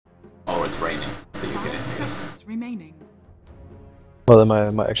Oh, it's raining. It's the UK, I 5 guess. seconds remaining. Well,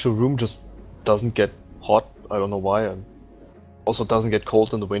 then my actual room just doesn't get hot. I don't know why. And also doesn't get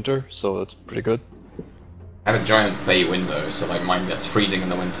cold in the winter, so that's pretty good. I have a giant bay window, so like mine gets freezing in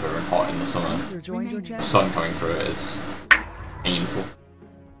the winter and hot in the summer. The sun coming through it is painful.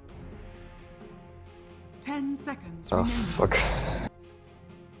 10 seconds Oh, remaining. fuck.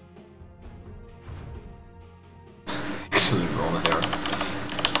 Excellent roll hero.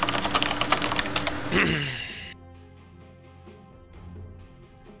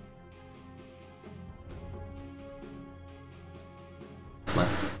 It's like,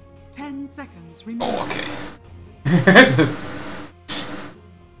 10 seconds remaining. oh, okay.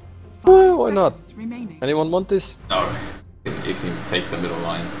 Well, why not? Remaining. Anyone want this? No, you can take the middle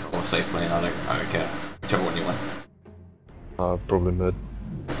line or safe lane. I don't care. Whichever one you want. Probably mid.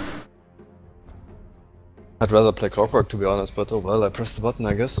 I'd rather play Clockwork, to be honest, but oh well, I pressed the button,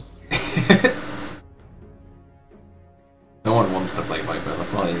 I guess. No one wants to play Viper.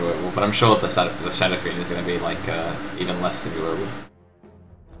 That's not enjoyable. But I'm sure the Shadow Fiend is going to be like even less enjoyable.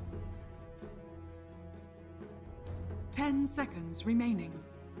 10 seconds remaining.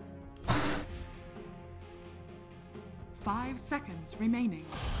 5 seconds remaining.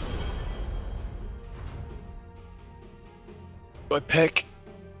 I pick.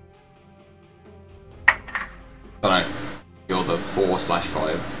 I don't know. You're the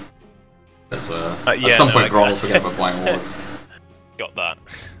 4/5. There's yeah, at some no, point I Gron will got- forget about buying wards. Got that.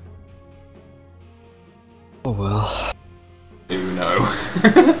 Oh well. You know.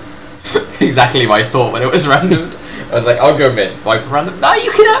 Exactly my thought when it was random. I was like, I'll go mid. Viper random. No,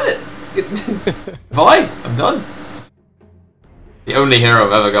 you can have it! Bye! I'm done. The only hero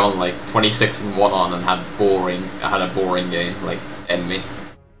I've ever gone like 26-1 on and had a boring game, like enemy.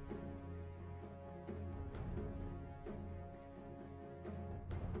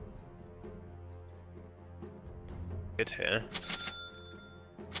 Good here.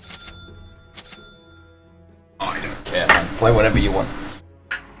 Oh, I don't care, man. Play whatever you want.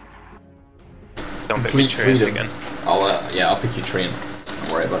 Don't pick Complete me trees freedom. again. I'll pick you Treant.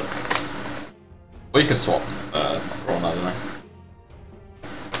 Don't worry about it. Or you can swap Ron, I don't know.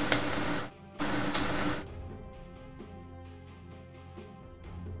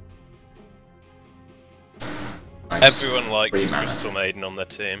 Nice. Everyone likes Free mana. Crystal Maiden on their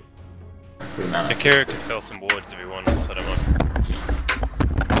team. Free mana. Akira can sell some wards if he wants, I don't mind.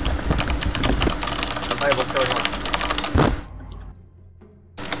 Hey, what's going on?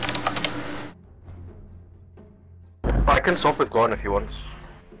 I can swap with Gron if he wants.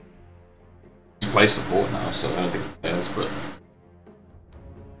 You play support now, so I don't think he cares, but...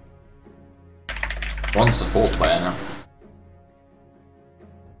 Ron's support player now.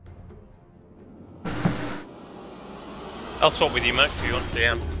 I'll swap with you, Mac, if you want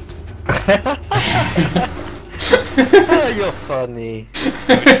CM. You're funny.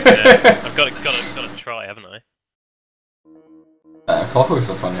 Yeah, I've got to try, haven't I? Clockwork's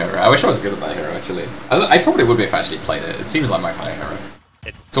a fun hero. I wish I was good at that hero, actually. I probably would be if I actually played it. It seems like my kind of hero.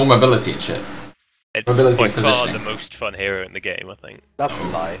 It's all mobility and shit. It's Mobility by and far positioning. the most fun hero in the game, I think. That's a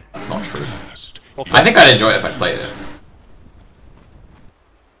lie. That's not true. What's I think I'd enjoy it if I played it.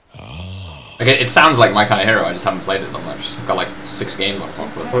 Okay, it sounds like my kind of hero, I just haven't played it that much. I've got like 6 games on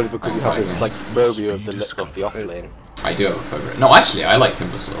Clockwork. Probably because you have this like phobia of the off lane. I do have a favourite. No, actually, I like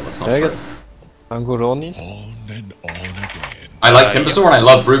Timbersaw, that's not Can I true. get Gronors? On and on again. I like Timbersaw and I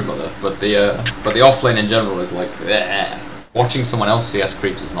love Broodmother, but the offlane in general is like, eh. Watching someone else CS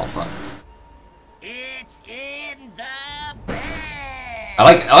creeps is not fun. It's in the bag. I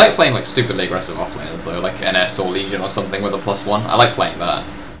like playing like stupidly aggressive offlaners though, like NS or Legion or something with a +1. I like playing that.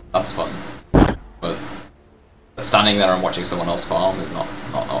 That's fun. But standing there and watching someone else farm is not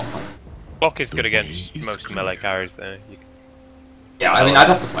fun. Block is good against most melee carries though. Yeah, I mean, I'd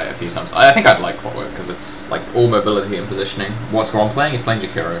have to play it a few times. I think I'd like Clockwork because it's like all mobility and positioning. What's Gron playing? He's playing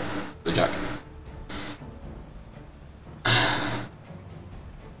Jakiro, the Jack.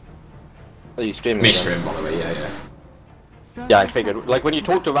 Are you streaming? Me again? stream, by the way. Yeah. Yeah, I figured. Like when you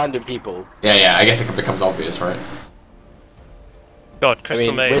talk to random people. Yeah. I guess it becomes obvious, right? God, I Crystal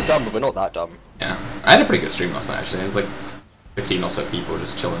mean, Maiden. we're dumb, but we're not that dumb. Yeah. I had a pretty good stream last night actually. It was like 15 or so people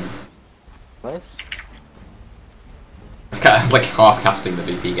just chilling. Nice. I was like half casting the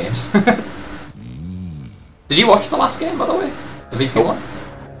VP games. Did you watch the last game, by the way? The VP one?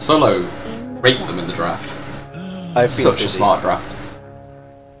 Solo raped them in the draft. Such a smart draft.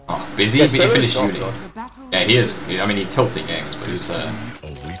 Oh, busy, Yeah, but he Solo's finished not uni. good. Yeah, he is. I mean, he tilts in games, but he's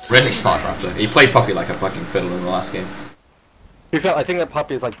really smart drafter. He played Puppy like a fucking fiddle in the last game. To be fair, I think that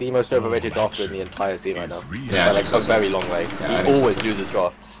Puppy is like the most overrated drafter in the entire scene right now. Yeah, I By like think so a very long way. Yeah, I He think so always too. loses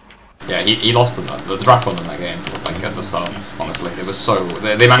drafts. Yeah, he lost the draft won in that game, like at the start, honestly. It was so...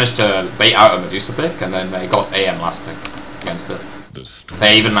 They managed to bait out a Medusa pick, and then they got AM last pick against it.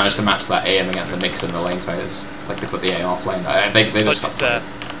 They even managed to match that AM against the Nyx in the lane phase. Like, they put the AM off lane. They just got there.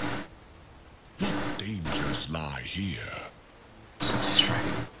 Dangers lie here. Somebody's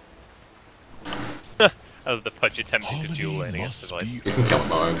dragging. Oh, the Pudge attempting to duel lane against the Vice. You can kill him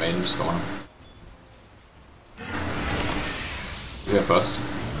by own main, just go on him. You go first.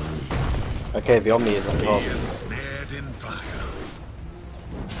 Okay, the Omni is on top.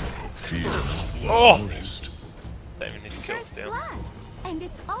 Oh! Don't even need to kill still. And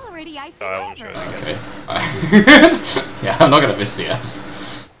it's already icy. Oh, I won't show it again. Okay. Yeah, I'm not gonna miss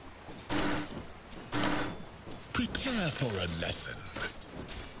CS. Prepare for a lesson.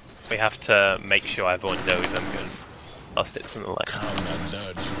 We have to make sure everyone knows I'm good. Lost it from the left. Come and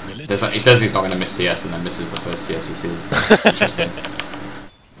learn humility. He says he's not gonna miss CS and then misses the first CS he sees. Interesting.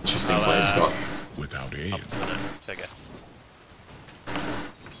 Interesting play, Scott. Without aim, Up to the next, I guess.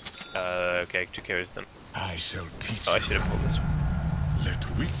 Okay, Chillkroete then. I shall teach Oh, I should have pulled this one. you.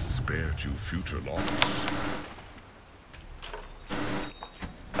 Let weakness spare you future loss.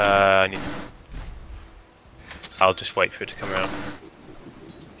 I need... I'll just wait for it to come around.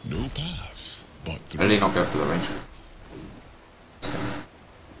 No path, but Why did he not go for the range?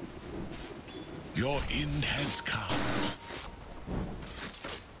 your end has come.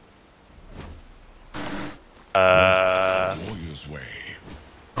 Warrior's way.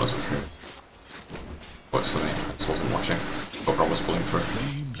 That was true. Works for me. I just wasn't watching. But Rob was pulling through.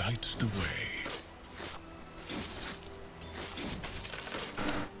 Flame lights the way.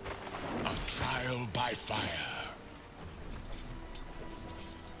 A trial by fire.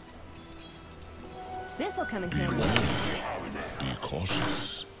 This'll come in Be handy. wary. Be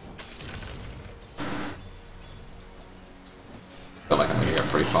cautious. Feel like I'm gonna get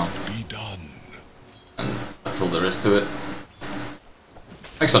free farm. Be done. And that's all there is to it.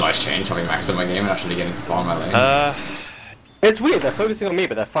 Makes a nice change having maxed in my game and actually getting to farm my lane. It's weird, they're focusing on me,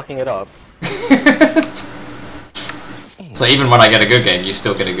 but they're fucking it up. So even when I get a good game, you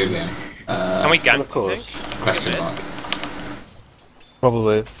still get a good game. Can we gank, of course. Question mark.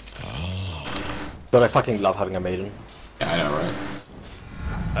 Probably. But I fucking love having a maiden. Yeah, I know,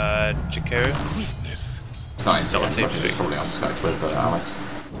 right? Chillkroete. Witness. It's not intense, so it's probably on Skype with Alex.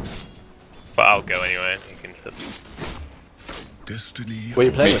 But I'll go anyway, you can sit. Destiny. Were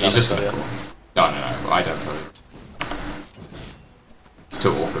you playing with He's Alex just gonna... earlier? No, I don't know. It's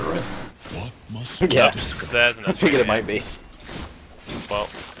too awkward, right? What must Yeah, There's an I figured it might be. Well,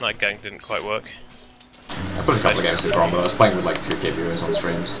 that gank didn't quite work. I put a couple of games with Gron, but I was playing with like 2K viewers on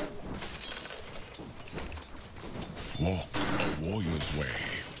streams. walk a warrior's way?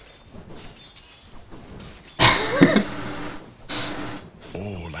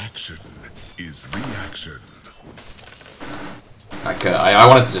 All action is reaction. Like, I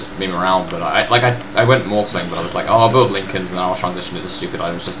wanted to just meme around, but I went Morphling, but I was like, oh, I'll build Lincolns and then I'll transition into stupid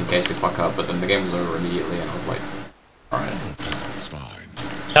items just in case we fuck up, but then the game was over immediately and I was like, alright. That's fine.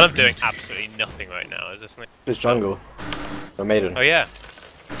 Kind of doing absolutely nothing right now, is this thing? This jungle. A maiden. Oh yeah.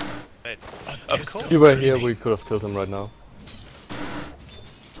 Right. Of course. If you were here, we could have killed him right now.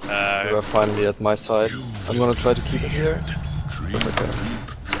 We were finally at my side. I'm gonna try to keep it here.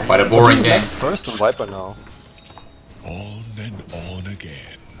 It's quite a boring game. Max first and Viper now. On and on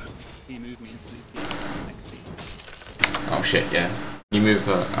again. Oh shit, yeah. You move,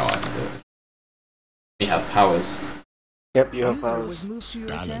 oh, I can do it. You have powers. Yep, you have User powers. was moved to your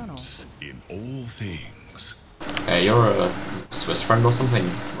channel. Balance in all things. Hey, you're a Swiss friend or something?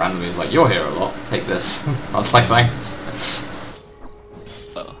 Randomly was like, you're here a lot, take this. I was like, thanks.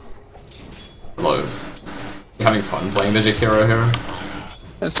 Hello. You having fun playing the Chillkroete hero?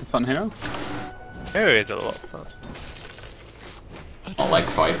 That's a fun hero. Here is a lot of fun. Not like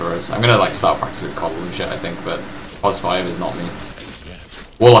 5 heroes. I'm gonna like start practicing Cobble and shit, I think, but Pos 5 is not me.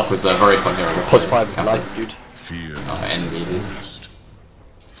 Warlock was a very fun hero to play. Plus 5 is life, dude. Fear NB, dude. forest.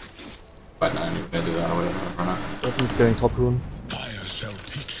 But no, I'm gonna do that or whatever. Now. Definitely getting top rune. Fire shall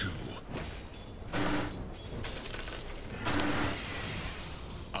teach you.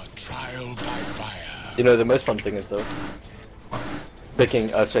 A trial by fire. You know, the most fun thing is though, picking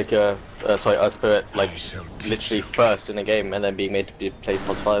Earthshaker, sorry, Earth Spirit, like, literally first in a game and then being made to be played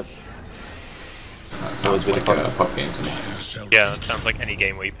plus 5. That sounds really like fun. a pub game to me. Fire shall Yeah, that teach sounds like any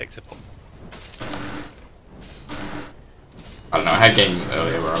game where you picked up. I don't know, I had a game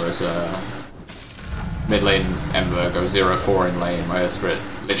earlier where I was mid lane Ember, go 0-4 in lane, my Earth Spirit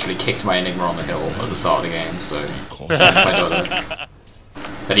literally kicked my Enigma on the hill at the start of the game, so you. my daughter.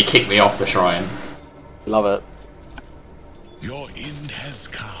 Then he kicked me off the shrine. Love it. Your end has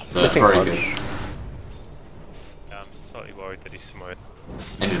come. Missing very punch. good. Yeah, I'm slightly worried that he's somewhere.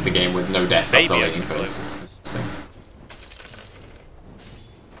 Ended the game with no deaths Maybe after I laning can phase. Interesting.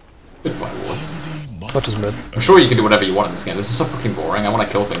 Goodbye, Wars. Not just mid. I'm sure you can do whatever you want in this game. This is so fucking boring. I want to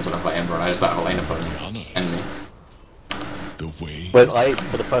kill things when I play Ember and I just don't have a lane opponent. Enemy. Whereas I,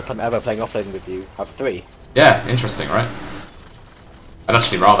 for the first time ever playing offlane with you, have 3. Yeah, interesting, right? I'd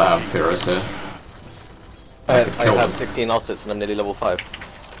actually rather have heroes here. I could I kill have them. 16 offsets and I'm nearly level 5.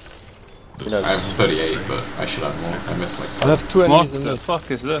 You know, I have 38, but I should have more. I missed like I 5. have 2 What enemies in the mid. fuck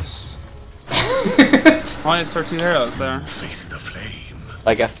is this? Why is there 2 heroes there? Face the flame.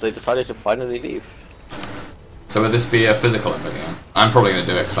 I guess they decided to finally leave. So would this be a physical Ember game? I'm probably going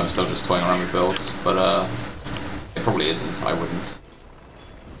to do it because I'm still just toying around with builds, but it probably isn't. I wouldn't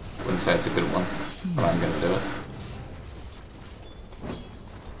say it's a good one, but I'm going to do it.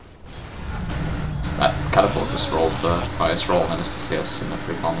 That catapult just rolled for highest roll and managed to see us in the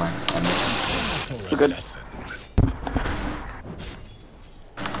free farm lane. And We're good.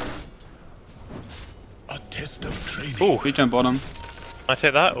 A test of training. Ooh, We jump bottom. can I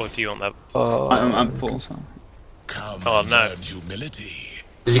take that, or do you want that? I'm full, so. Come Oh, no. learn humility.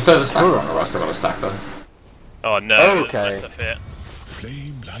 did you clear the stack run, or I still got a stack though? Oh no, Okay. that's a fit.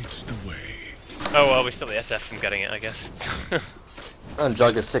 Flame lights the way. Oh well, we still the SF from getting it, I guess. And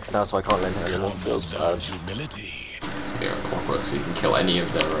Jug is 6 now, so I can't lane him anymore. Come Feels learn bad. humility. Here at Clockwork, so you can kill any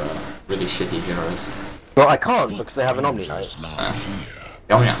of their really shitty heroes. Well, I can't because they have an Omni Knight. Lie here.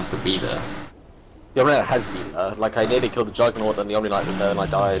 The Omniat has to be there. The Omni Knight has been there. Like, I nearly killed the Juggernaut and the Omni Knight was there and I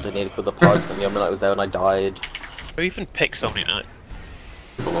died. I nearly killed the Pug and the Omni Knight was there and I died. Who even picks Omni Knight?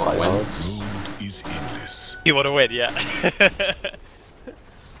 People want to Quite win. hard. Road is endless. You want to win, yeah.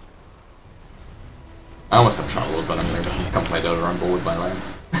 I almost have travels that I'm going to come play Dota on board with my lane.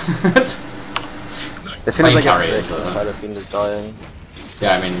 As soon as I Lane get carry 6, is, the Battlefiend is dying.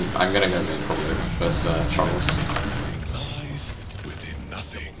 Yeah, I mean, I'm gonna go mid probably with my first Charles. Lies within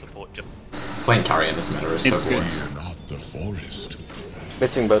nothing. Support jump. Playing carry in this meta is so It's boring. good. Fear not the forest.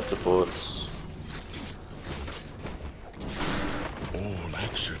 Missing both supports. All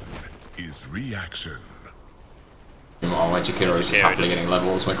action is reaction. Meanwhile, my Jakiro is just Yeah, happily getting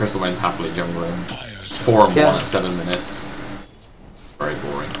levels, my Crystal Wayne's happily jungling. Fire It's 4 and 1 Yeah. at 7 minutes. Very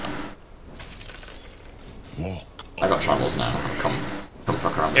boring. walk. I got travels now. I'll come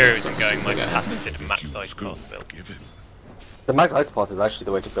fuck around with Here this we've stuff been as going soon as I like get here. patented max ice Skill path build. given. The Max Ice Path is actually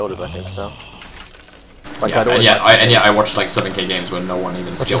the way to build it, I think, now. Like, Yeah, I'd always like and yet I watched like 7k games where no one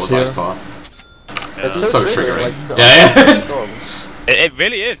even skills here. Ice Path. It's so triggering, triggering. like, the Yeah, Ice yeah. Storm. It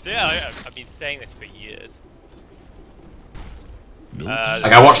really is, yeah. I've been saying this for years. No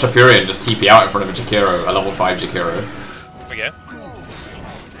Like I watched a Furion just TP out in front of a Jakiro, a level 5 Jakiro. Here we go.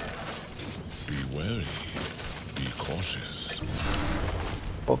 be wary. Be cautious.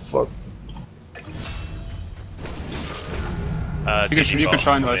 Oh fuck. You can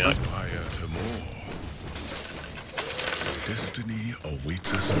try and Omni hide Knight. Aspire to more. Destiny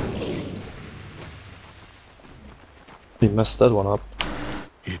awaits us all. He messed that one up.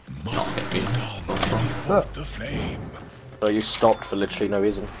 It must hit be me. done to devote the flame. So you stopped for literally no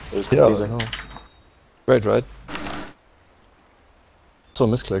reason. It was Yeah, I confusing. know. Great, right? So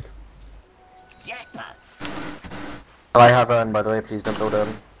misclick. Jackpot. I have Urn, by the way, please don't build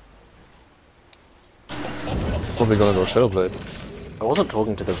Urn. Probably gonna go Shadowblade. I wasn't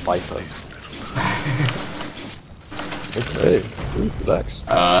talking to the Viper. Okay, dude, relax.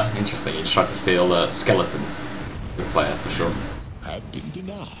 Interesting, you just tried to steal skeletons. Good player for sure. Have been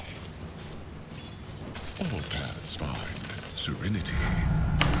denied. All paths find serenity.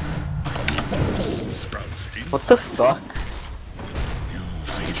 Sprouts What the fuck?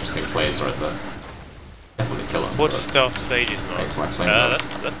 Interesting plays right there. Definitely kill him. What but Staff Sage is Makes my not? flame go.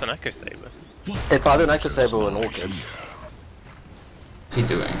 That's an Echo Saber. It's either an Echo Saber or an Orchid. What's he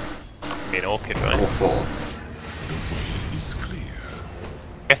doing? Be an Orchid, Level right? 4. is clear.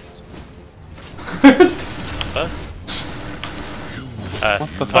 Yes. What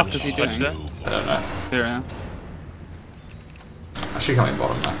the fuck is he doing? There? I don't know. Here, yeah. I should come in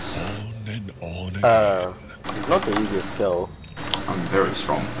bottom next. On and on again. It's not the easiest kill. I'm very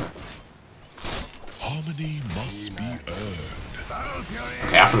strong. Harmony must be earned.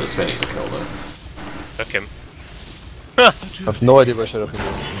 Okay, after the spin he's a kill though. Took him. I have no idea where Shadowblade is.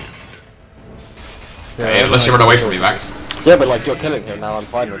 Yeah, Hey, unless you run away from me, Max. Yeah, but like, you're killing him now, I'm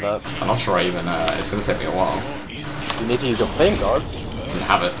fine with that. I'm not sure I even, it's gonna take me a while. You need to use your Flame Guard. I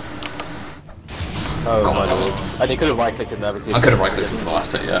have it. Oh, God my damn lord. And you could have right-clicked it there, but you I could have right clicked for the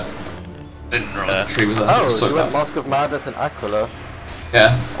last hit, yeah. Didn't realize the tree was there. It Oh, was so you went bad. Mask of Madness and Aquila.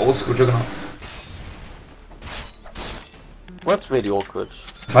 Yeah, old school Juggernaut. Well, that's really awkward.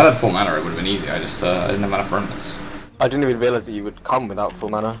 If I had full mana, it would have been easy. I just I didn't have mana for remnants. I didn't even realize that you would come without full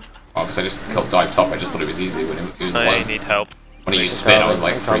mana. Oh, because I just killed dive top. I just thought it was easy when it was I alone. need help. When he used spin, I was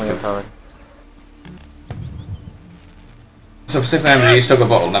like, freak him. So for 6 energy, you still got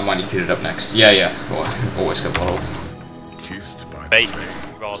bottle. Never mind, you queued it up next. Yeah, yeah. Always got bottle. Bait is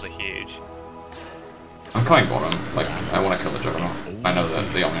rather huge. I'm coming bottom. Like, I want to kill the Juggernaut. I know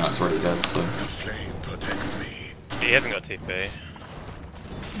that the Omni Knight's already dead, so. He hasn't got TP.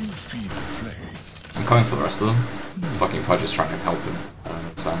 I'm coming for the rest of them. Fucking Pudge is trying to help him. I don't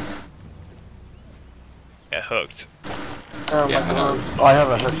understand. Get hooked. Oh Yeah, my I know. god. I have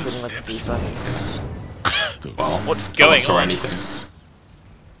a hook in like 3 seconds. Well, What's I going saw on? anything.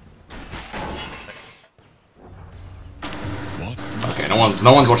 Okay, no one's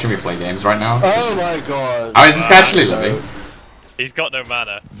watching me play games right now. Oh my god. How is this guy actually living? He's got no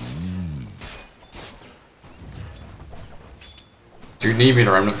mana. Do you need me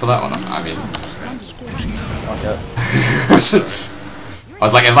to remnant for that one? I mean, Okay. I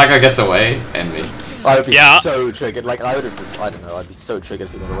was like, if that guy gets away, envy. I would be Yeah. so triggered. Like, I would have. I don't know. I'd be so triggered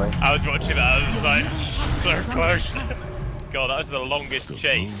if he got away. I was watching that, I was like, so close. God, that was the longest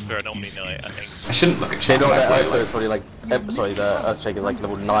chase for an Omni Knight, I think. I shouldn't look at You chat know when I that play. Earthquake Like, is probably like. Sorry, the Earthquake is like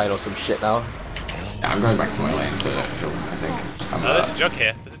level 9 or some shit now. yeah, I'm going back to my lane to kill him, I think. I'm, There's a jug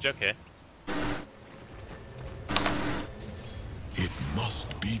here, there's a jug here. It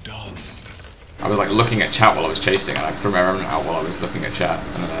must be done. I was like looking at chat while I was chasing, and I threw my remnant out while I was looking at chat,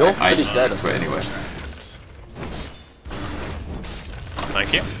 and then You're I pretty dead. went to it anyway.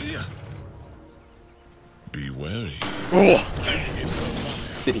 Thank you. Be wary.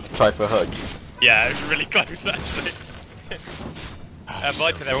 Did he try for a hug? Yeah, it was really close actually.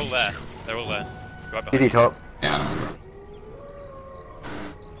 Viper, they're all there. They're all there. Right Did he behind. top? Yeah, I know.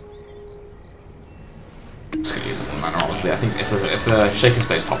 I'm just gonna use it for mana, honestly. I think if the Shaker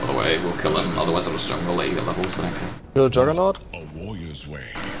stays top of the way, we'll kill him, otherwise I'll just jungle let you get levels, I don't care. Kill Juggernaut? A warrior's way.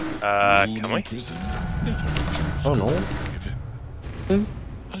 Can we? Prison, I don't know. given.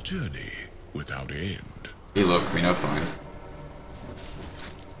 A journey without end. You look, we know fine.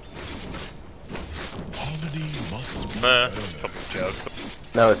 Harmony must be Top jug.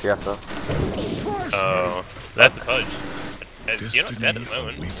 No, it's Yasuo. Oh, that's the Pudge. You're not dead at the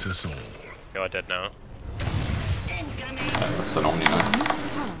moment. Waits us all. You are dead now. That's an Omni Knight.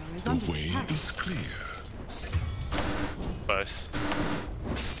 Tower is The under way attack. is clear. Close.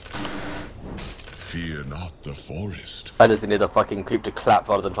 Fear not the forest. I just need the fucking creep to clap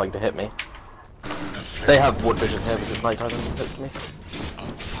rather than trying to hit me. They have wood vision here, which is nighttime and hits me.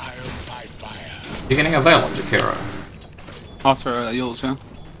 Fire by fire. You're getting a Veil on Jakiro. After yours, yeah.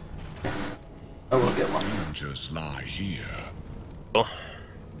 I will get one. Dangers lie here. Cool.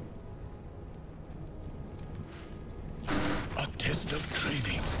 A test of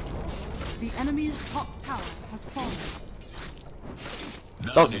training. The enemy's top tower has fallen.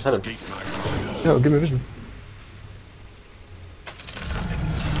 Oh, just hit him. Escape my fire. Yeah, give me vision.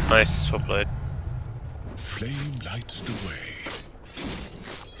 Nice, well played. Flame lights the way.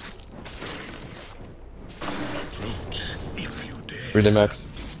 Approach if you dare. Really, Max?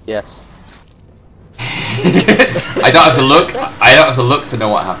 Yes. I don't have to look. I don't have to look to know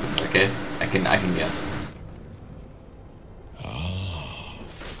what happened. Okay, I can guess.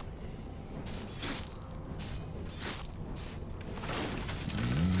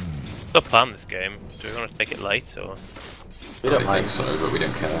 What's the plan this game? Do we want to take it late or? We I don't think mind. so, but we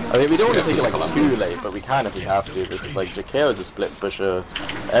don't care. I mean, we don't want Yeah, to take it physical like level. too late, but we can if we have to, because like Jakero's a split pusher,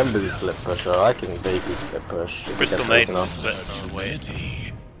 Ember's a split pusher, I can vaguely split push. if it Crystal gets Maiden late is enough. split. Oh, wait.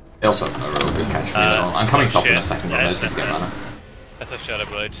 They also have no real good catch for me at all. I'm coming top in a second, but I just need to get mana. That's a Shadow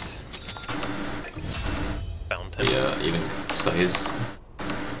Blade. Found him. The even stays.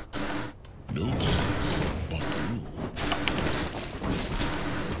 No path but through.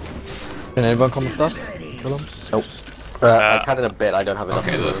 Can anyone come with us? Kill him? Nope. I can in a bit, I don't have enough.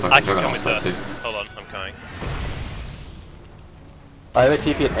 Okay, the I fucking can come Juggernaut's with there that. too. Hold on, I'm coming. I have a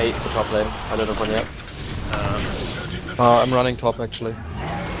TP at 8 for top lane, I don't have one yet. I'm running top actually.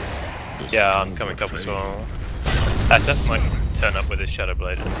 Yeah, I'm coming top as well. SF might turn up with his Shadow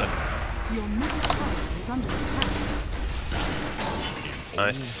Blade in a sec. Your middle tower is under attack.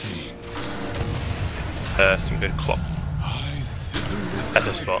 Nice. Some good clock. That's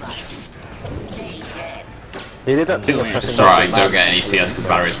a spot. He did that thing of pressing It's alright, down I the don't get any mouse. CS because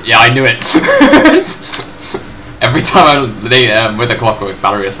batteries. Yeah, I knew it! Every time I'm with a clock with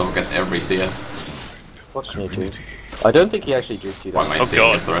battery assault gets every CS. What can you do? I don't think he actually did do Why that. am I Oh, seeing God.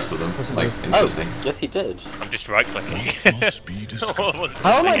 against the rest of them? Like, interesting. Oh, yes he did. I'm just right clicking. Must be discovered.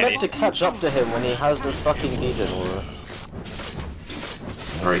 How am I meant to catch up to him when he has this fucking Legion aura?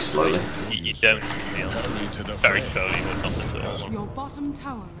 very slowly. You don't feel very slowly, but not at all. Your bottom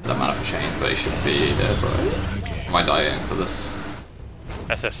tower is Doesn't matter for Shane, but he should be dead, bro. Am I dying for this?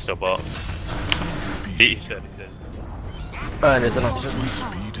 SS still bot. He's dead. And there's an option.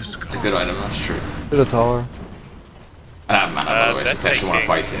 It's a good item, that's true. To the tower. I don't have mana, by the way, so if they they're actually want to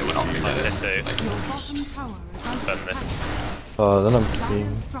taking- fight it, we're not going to get That's it. it. Like, your bottom tower is under Done attack. this. Then I'm skiing.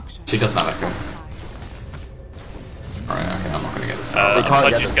 Dire's structures she doesn't have echo. Alright, okay, I'm not going to get this tower. We can't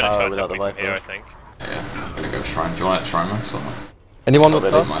I'm get just the gonna tower try without the jumping from here, I Viper. think. Yeah, I'm going to go Shrine. Do you want it Shrine Max or not? Anyone with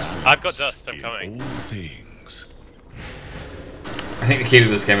Not really. dust? I've got dust, I'm coming. All things. I think the key to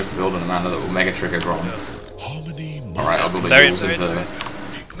this game is to build an mana that will mega trigger Gron. Harmony Alright, I'll build There a is- Yules there into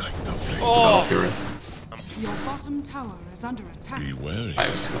is- ignite the flame. Battle Fury. your bottom tower is under attack. Be wary. I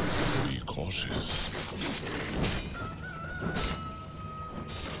was too close. Be cautious.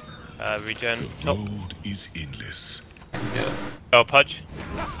 Regen top. Road is endless. I can get it. Oh, Pudge.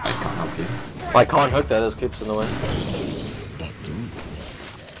 I can't help you. I can't hook that, there's creeps in the way. But through.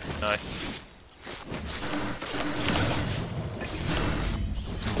 Nice.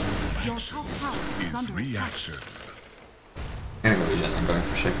 Your top tower is Is under attack. reaction. I'm gonna go regen and going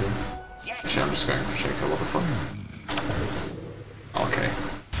for Shaker. Actually, I'm just going for Shaker, what the fuck? Okay.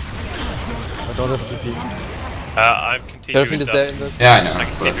 I don't have TP. I'm continuing Everything with is there in dust. this. Yeah, I know, I but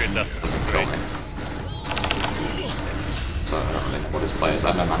continue with it dust. doesn't kill me. So I don't really know what his play is.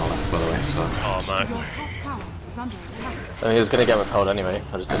 I have no mana left, by the way, so... Oh no. Your top tower is under attack. I mean, he was gonna get repelled anyway.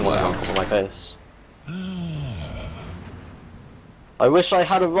 I just didn't want to Wow. have him on my face. I wish I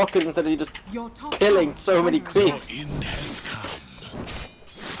had a rocket instead of you just Your top killing tower so is many under attack. creeps. End has come.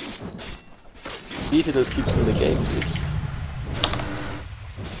 Beating those creeps in the game, dude.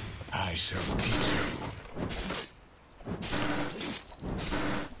 I shall teach you.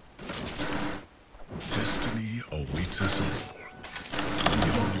 Destiny awaits us all.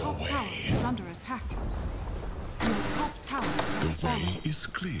 Be on your Top tower way. is under attack. Your top tower has The way fallen. is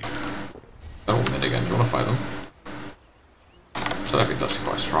clear. Oh, mid again. Do you want to fight them? Shadowfiend's actually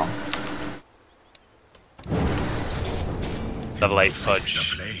quite strong. Level 8 The Pudge.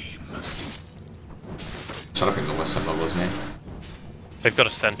 flame. Shadowfiend's almost same level as me. They've got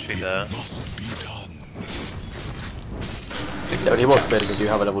a sentry there. Must be done. Think Yeah, but he was chance. better because you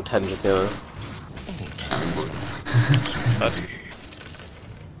have a level 10 Jakiro. I mean, That's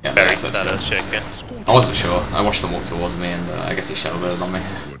yeah, very that's sad actually- Shaker. I wasn't sure. I watched them walk towards me, and I guess he shadowed on me.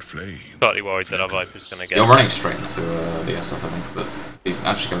 Wood flame. Slightly worried that our Viper's gonna get. You're running straight into the SF, I think, but he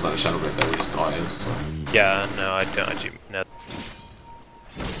actually comes out of Shadow Blade there, he just dies, so... Yeah, no, I don't actually. No.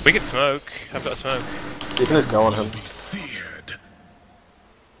 We can smoke. I've got smoke. You can just go on him. Be feared.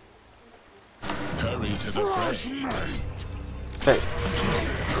 Hurry to the fray. Hey,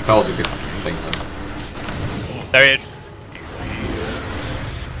 Repel's a good thing, though. There he is.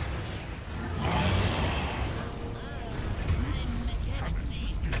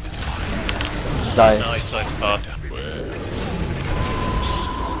 die. Nice part.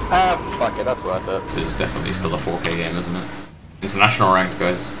 Ah, fuck it, that's worth it. This is definitely still a 4K game, isn't it? International ranked,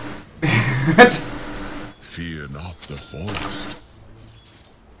 guys. Fear not the forest.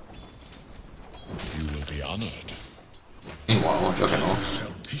 You will be honored. Meanwhile, Juggernaut. I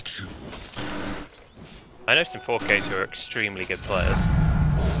shall teach you. I know some 4Ks who are extremely good players.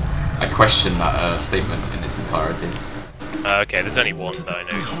 I question that statement in its entirety. Okay, there's only one that I know.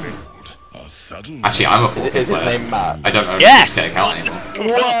 Behold, a sudden. Actually, I'm a 4K Is his player. name Matt? I don't own Yes! a 6K account anymore.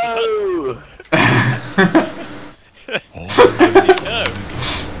 Whoa!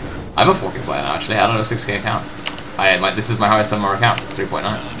 I'm a 4K player now, actually. I don't own a 6K account. This is my highest MR account. It's 3.9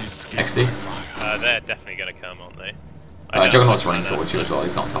 XD. They're definitely gonna come, aren't they? Juggernaut's running towards you as well.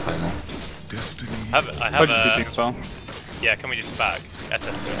 He's not top anymore. I have Pudge is TPing as well. Yeah, can we just back? SS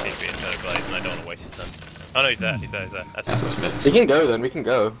will TP into the blade, and I don't want to waste his time. Oh no, he's there, he's there, he's there. Yeah, SS. so it's mid. We can go then, we can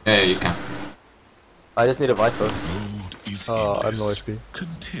go. Yeah, you can. I just need a Viper. Road is I have no endless. HP.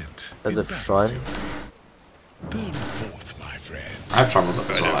 Content. There's in a battle. shrine. Burn forth, my friend. I have troubles up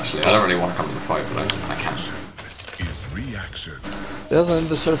as well, actually. I don't really want to come to the fight, but I can. Is reaction. There's an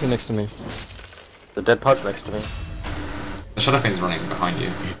Shadowfiend next to me. The dead Pudge next to me. The Shadowfiend's running behind you.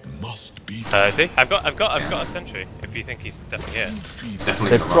 It must be Is he? I've got a sentry. If you think he's definitely here. It's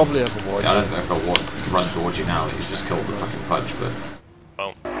definitely They gonna probably run. have a ward. Yeah, I don't know if I'll run towards you now that you've just killed the fucking Pudge, but...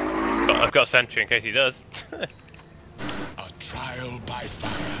 Well, I've got a sentry in case he does. a trial by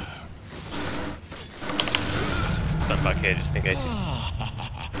fire. Stand back here just in case.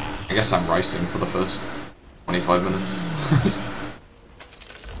 I guess I'm ricing for the first 25 minutes.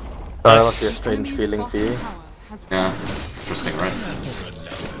 That must be a strange Enemy's feeling for you. bottom tower has fallen. Yeah, interesting, right? For a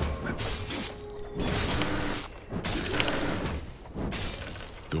lesson.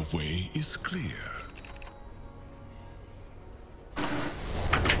 The way is clear.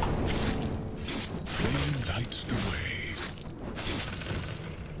 Flame lights the way.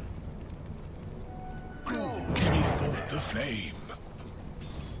 Carry forth the flame.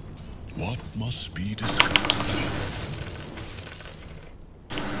 What must be discovered?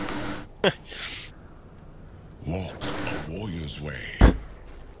 Walk a warrior's way.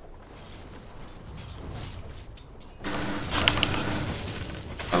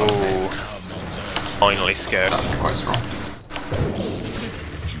 Oh, Finally scared. that's quite strong.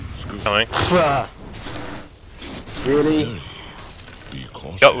 Coming. Really? Be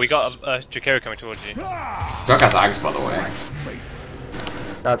cautious. We got a Jakiro coming towards you. Jug has Ags, by the way.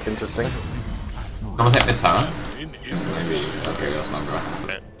 That's interesting. I'm gonna hit mid tower. In Ember. Maybe. Okay, that's not gonna happen.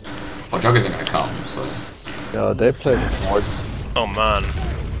 Okay. Well, Jug isn't gonna come, so. Yeah, they played wards. Oh man,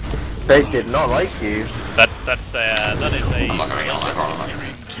 They did not like you. that is a. I'm not gonna get on that card.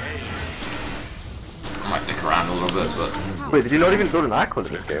 I might dick around a little bit, but. Wait, did you not even build an aqua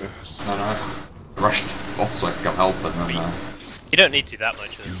in this game? No, no. I rushed bots so I could come help, and then. You don't need to do that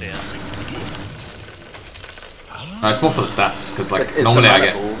much of this here. No, it's more for the stats, because like It's the normally I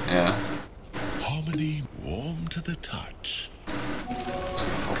get. mana pool. Yeah. Harmony warm to the touch.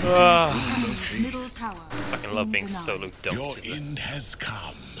 Enemy's middle tower. Fucking love being denied. solo Your dumped. end has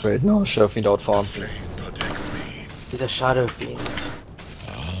come. Wait, no, Sheriff out farm. Flame protects me. He's a shadow fiend.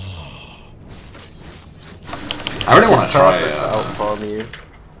 I really want to try Outfarm you.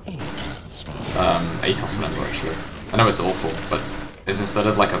 Atos and Ember actually. I know it's awful, but is instead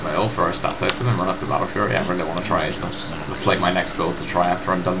of like a Veil for a stat item and run up to Battle Fury, I really want to try Atos. That's like my next goal to try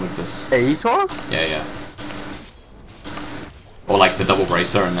after I'm done with this. Atos? Yeah, yeah. Or like the double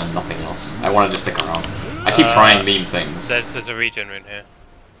bracer and then nothing else. I want to just stick around. I keep trying meme things. There's a regen rune here.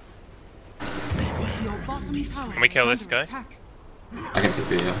 Your bottom tower. Can we kill is this under guy? attack. I can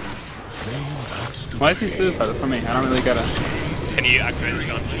TP, yeah. Why is he suicidal for me? I don't really get it. Can you activate the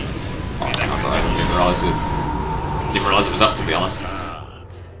gun? Oh, I didn't realise it. Didn't realise it was up, to be honest.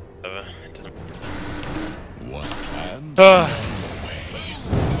 It doesn't. What plans?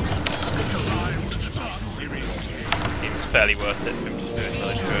 It's fairly worth it for him to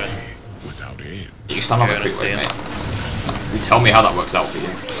suicide through it. Without aim. You sound like a Yeah, creep, let's see mate. You tell me how that works out for you.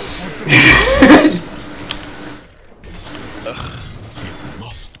 It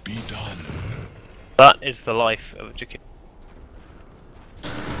must be done. That is the life of a Jakiro.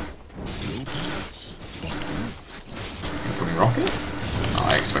 Incoming rocket? Oh,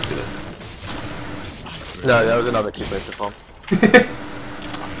 I expected it. No, that was another keep motion farm.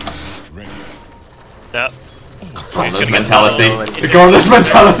 Ready. Yep. Gronors mentality. The Gronors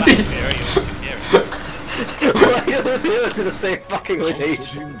mentality! Why are the heroes in the same fucking rotation?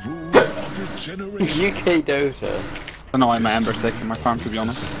 Using rule of regeneration. UK Dota. I don't know why my Ember's taking my farm, to be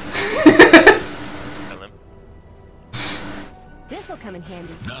honest. Kill him. This'll come in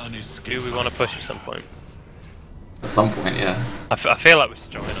handy. None escape. Do we want to push at some point? At some point, yeah. I feel like we're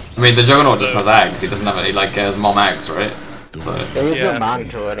strong enough. I mean, the Juggernaut just has Ags. He doesn't have any, like, has Mom Ags, right? So, There is Yeah. no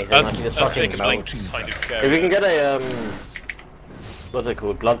mantle or anything, like he just fucking melts. kind of If scary. we can get a, what's it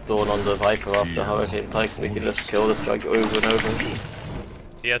called, Bloodthorn on the Viper after Hurricane Pike, we can just kill this drug over and over.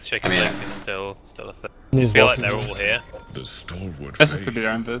 The Earthshaker I mean, Blink is still a thing. He's I feel like walking. they're all here. The stalwart Guess it could be flame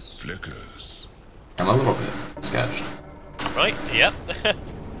around this. flickers. I'm a little bit sketched. Right? Yep.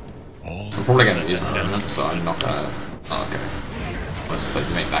 All I'm probably going to use my remnant, so I'm not going to... Oh, okay. Let's like,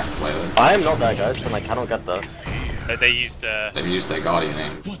 make that play then. I am not that guys, and I cannot get that. They used. They've used their Guardian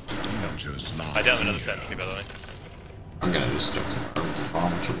aim. what dangers lie? I don't have another sentry, by the way. I'm going to just jump to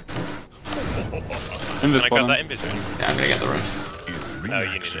farm, actually. In Can this I grab bottom. that invis rune? Yeah, I'm going to get the ring. Is Oh, you need it.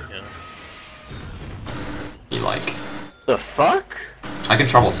 reaction. Yeah. You like... The fuck? I can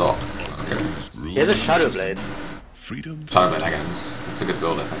trouble top. Okay. He has a Shadow Blade. Freedom. Shadowblade Agams. It's a good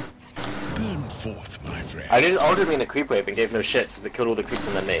build, I think. Burn forth, my friend. I didn't ulted me in a creep wave and gave no shits because it killed all the creeps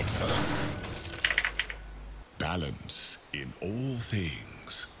and then me. Balance in all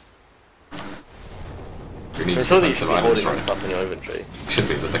things. Who needs It's still that you defensive should be items, holding right? stuff in your inventory. Should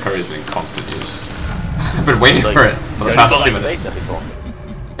be, but the curry's been in constant use. I've been waiting Like, for it for the you past don't 2 like minutes. the bait every so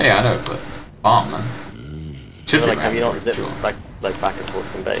often. Yeah, I know, but... Bomb, man. Should be Like, my have you not inventory, zipped sure. back and forth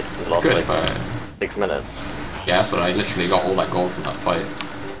from base in the last Good like if I... 6 minutes? Yeah, but I literally got all that gold from that fight.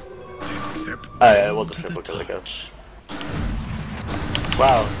 Oh yeah, it was a triple kill ago.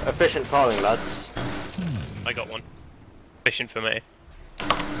 Wow, efficient farming, lads. I got one. Efficient for me.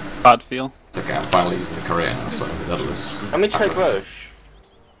 Bad feel. It's okay, I'm finally using the career now, so the deadless. How many check Roche?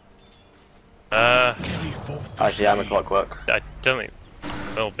 Carry forth. Actually, I'm a clockwork. I don't think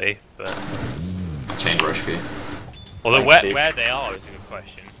it will be, but Chain rush for you. although Thanks, Steve. where they are is a good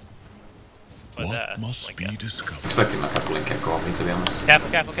question. What there? must Like be that. discovered? Expecting like a blink echo on me, to be honest.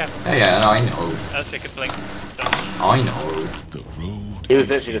 Careful, careful, careful. Yeah, no, I know. That's a good blink. I know. The road He was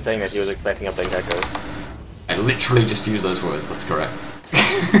literally just saying that he was expecting a blink echo. I literally just used those words, that's correct.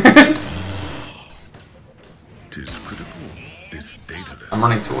 is critical. This data I'm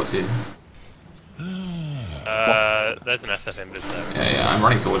running towards you. There's an SF Embers there. Yeah, I'm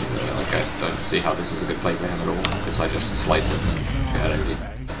running towards you. Like, I don't see how this is a good play to him at all, because I just slight him. Yeah, there it is.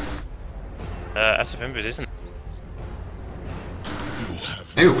 SF Embers isn't.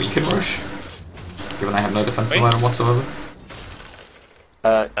 Ooh, we can rush. Given I have no defensive line whatsoever.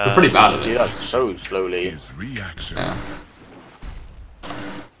 We're pretty bad at He it. does so slowly. is reaction. Yeah.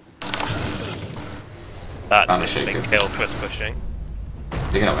 That's Found a interesting. shaker. Kill, twist pushing.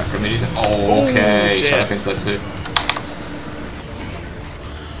 Digging up Echo, maybe. Oh, okay. Ooh, Shadow dear. Fiend's there too.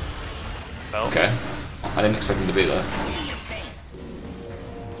 Well, Okay. I didn't expect him to be there.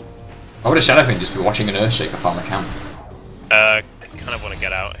 Why would a Shadow Fiend just be watching an Earthshaker farm a camp? kind of want to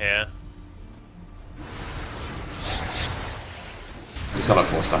get out here. He's got like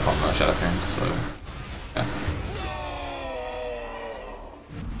 4 stuff on the Shadow Fiend, so. Yeah.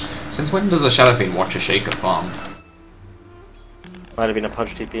 Since when does a Shadow Fiend watch a Shaker farm? Might have been a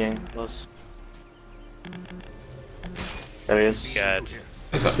punch TPing. Was. There he is. Scared.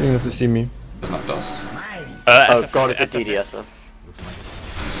 Is that? Feeling that they see me. There's not dust. Oh SF, god, it's a SF. DDS.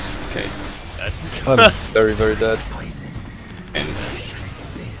 Okay. I'm very, very dead. And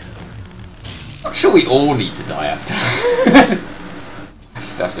I'm sure we all need to die after.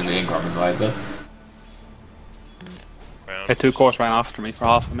 After me and Gromor died though. The 2 cores ran after me for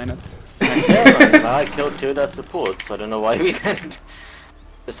half a minute. Yeah, man, I killed 2 of their supports, so I don't know why we then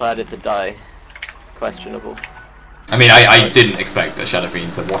decided to die. It's questionable. I mean, I didn't expect a Shadow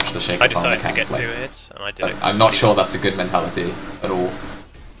Fiend to watch the Shaker I farm a decided to camp. get 2 hits, and I did it. I'm not sure that's a good mentality at all.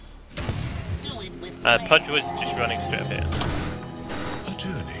 Pudge was just running straight up here. A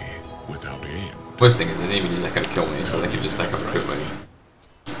journey without end. Worst thing is they didn't even use Echo to kill me, so they could just Echo recruit me.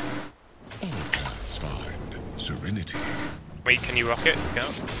 All paths find serenity. Wait, can you rocket,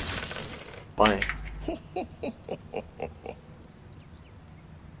 Scout? Why?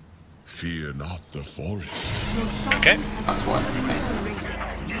 Fear not the forest. Okay. That's why.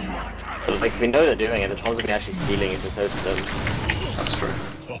 Okay. Like, we know they're doing it, the chance of me actually stealing it is so slim. That's true.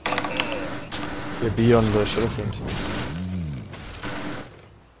 Yeah, be on the Shadow Fiend.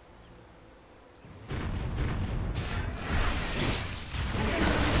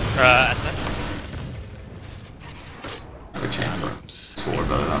 Good chamber. It's forward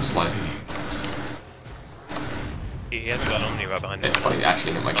better than slight. He hasn't got Omni right behind him. If I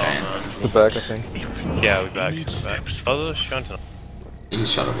actually hit my chain. The back, I think. Yeah, we're back. We're back. Oh, there's Shanton.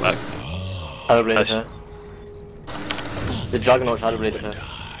 Use Shadow Blade. Shadow bladed her. The Juggernaut shadow bladed her.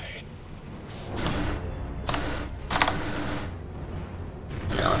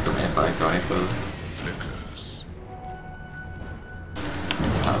 Yeah, after me if I go any further. Flickers.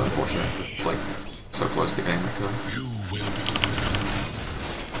 It's kind of unfortunate. It's like so close to getting back to them. You will be.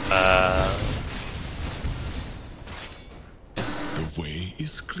 Yes. The way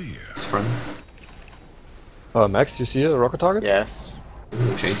is clear. It's friend. Max, you see a rocket target? Yes.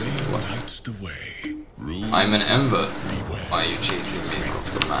 Ooh, chasing me. What? Lights the way. Rule I'm an Ember. beware. Why are you chasing me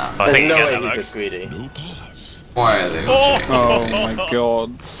across the map? I There's think no you way get that, he's Max. this greedy. No path. Why are they all chasing Oh me? my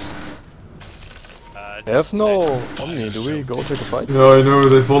god. I have no Omni, do we go take a fight? Yeah, I know,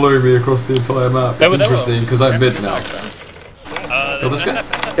 they're following me across the entire map. It's interesting, because I'm mid now. Kill this guy?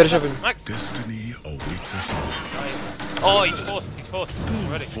 Get a Shadow Fiend. Max! Destiny awaits us all. Oh, he's forced. He's forced.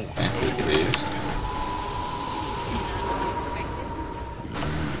 Ready. Yeah, he can be used.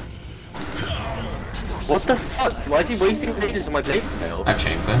 What the fuck? Why is he wasting pages on my blade mail? I have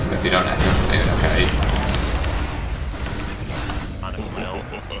chain for him if you don't have him. Okay.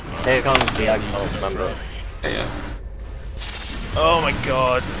 Here comes the actual member. Yeah, yeah. Oh my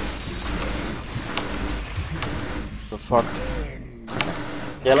god. The fuck?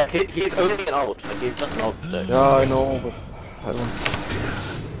 Yeah, like, he's only an ult. Like, he's just an ult today. Yeah, I know, but I don't...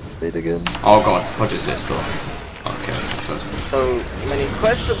 Wait again. Oh god, Pudge is still. Okay, good. So many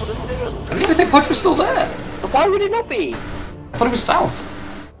questionable decisions. I didn't even think Pudge was still there. But why would he not be? I thought he was south.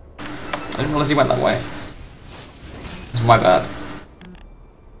 I didn't realize he went that way. It's my bad.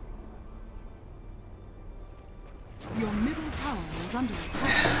 Your middle tower is under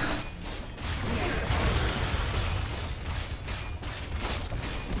attack.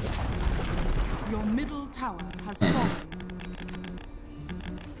 Your middle tower has fallen.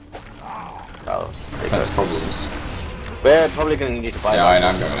 Oh, Sense problems. we're probably gonna need to buy Yeah, I that. know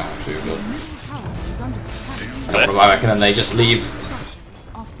I'm going to have to, but Middle tower is under attack. I don't know why I can, and they just leave.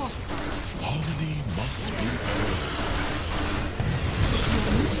 Harmony must be heard.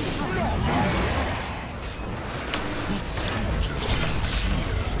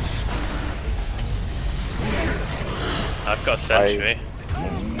 I've got a sentry.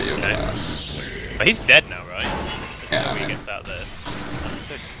 Okay. But he's dead now, right? Yeah, When he gets out there. That's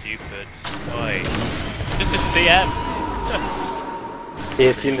so stupid. Why? Just a CM! He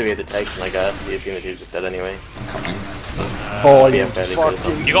assumed to be a detection, I guess. He assumed that he was just dead anyway. I'm coming. Oh, yeah, you fairly good.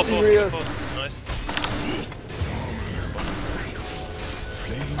 fucking You got four. serious? Nice.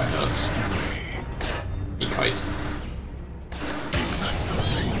 That's... He kite.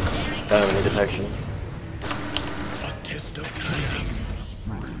 Don't have any detection. A test of training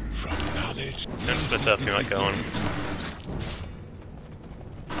from knowledge. Don't split up, you might go on.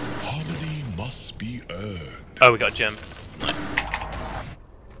 Harmony must be earned. Oh, we got a gem. Nice.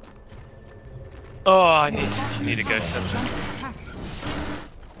 Oh, I need to go something.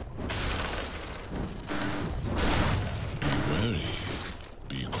 Be wary.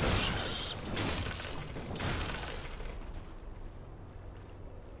 Be cautious.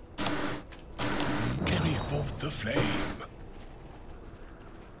 Carry forth the flame.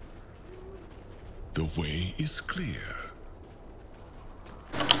 The way is clear.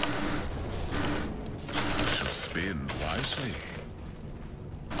 Shall spin wisely.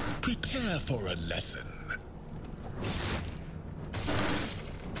 Prepare for a lesson.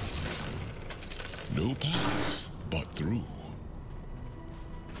 No path but through.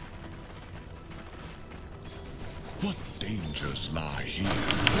 What dangers lie here?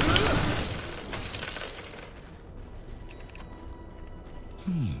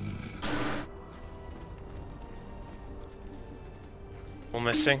 One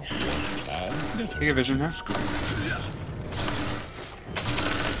missing. You get vision here.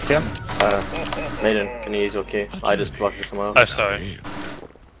 Maiden, can you use your key? I just blocked it somewhere else. Oh, sorry.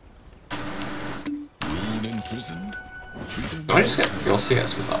 Rune imprisoned. Freedom. Can I just get your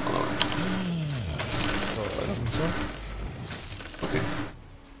CS with that, by the way? Okay.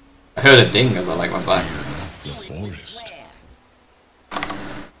 I heard a ding as I like went back. The forest.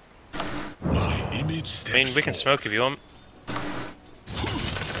 My image I mean, we can smoke if you want.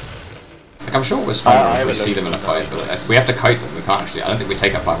 Like, I'm sure we're stronger I if we would see look them in a for fight, but if we have to kite them, we can't actually. I don't think we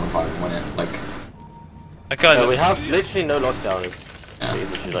take a 5-on-5 and win it. Like, Okay, No, we have literally no lockdowns. yeah.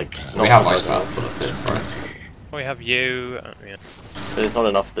 Literally, like, We have not ice lockdowns. path, but that's it, right? we have you. Yeah. But it's not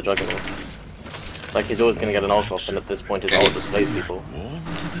enough for the Juggernaut. Like, he's always gonna get an ult off, and at this point his ult just slays people. warm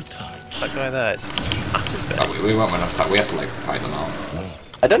to the touch. That guy there is massive. No, we won't win a fight. We have to like kite them out.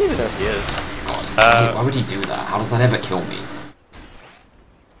 I don't even know if he is. God, Uh, why would he do that? How does that ever kill me?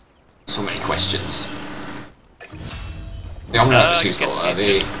 So many questions. The Omnight was used a lot.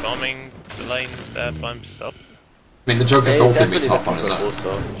 The bombing the lane there by himself. I mean, the Jug just Yeah, ulted me definitely top on his looking own. for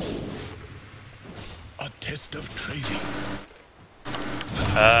a A test of training.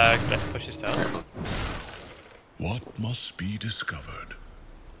 Let's push this down. What must be discovered?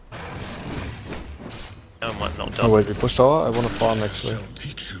 No, I might not Oh done. wait, we pushed tower? I wanna farm actually. Shall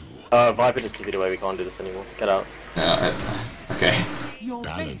teach you Viper just took it away, we can't do this anymore. Get out. Yeah, okay. Your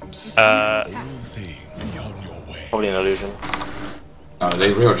base balance. is under attack. All thing beyond your way. Probably an illusion.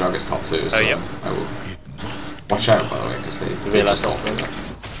 They real Jug is top 2, so yep. I will It must watch out by the way, because they realize just ult me. that.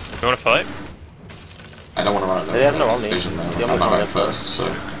 You wanna fight? I don't want to run it. They have no Omni. Vision though. The I'm Omni going can't first, so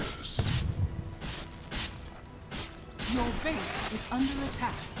Your base is under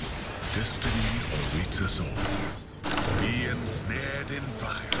attack. Destiny awaits us all. Be ensnared in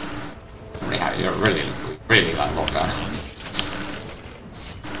fire. really like lockdown.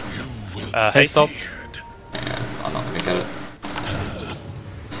 You will Hey, stop. be heard. Yeah, I'm not gonna get it.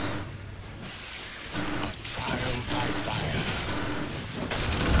 A trial by fire.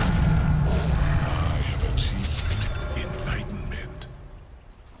 I have achieved enlightenment.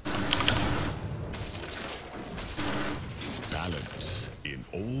 Balance in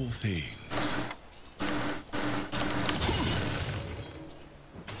all things.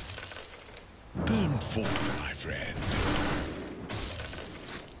 Burn forth, my friend.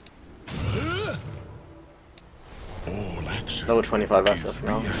 All action. Level 25 SF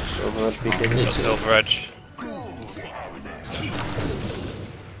now. Overload PK. Got Silver Edge.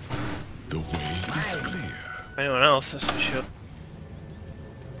 The way is clear. Anyone else, that's for sure.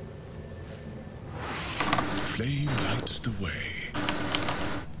 Flame lights the way.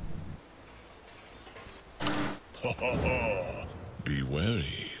 Be wary.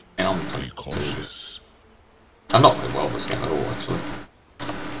 And I'm Be cautious. I'm not playing well this game at all, actually.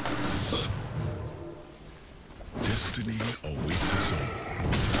 Destiny awaits us all.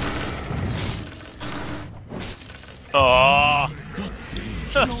 Oh, What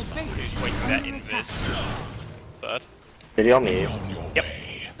danger Wait, that invis. Bad. Did he on me? Yep. Yeah,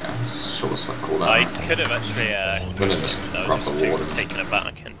 it's short as fuck cooldown. I could have actually Gonna just grab the ward and taken it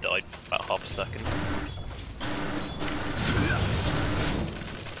back and died about half a second.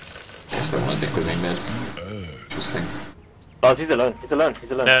 I guess they want to dick with me mid. Interesting. Oh, he's alone. He's alone.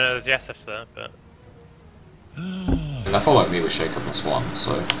 He's alone. No, there's the SF there, but... And I felt like me with Shake Up +1,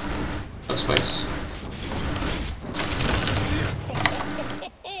 so no space.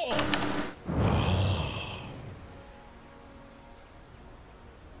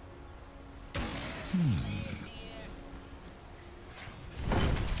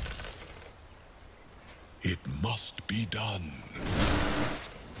 It must be done.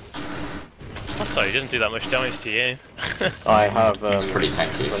 Oh, sorry, he doesn't do that much damage to you. I have It's pretty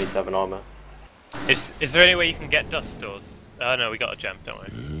tanky. 27 armor. Is there any way you can get dust stores? Oh no, we got a gem, don't we?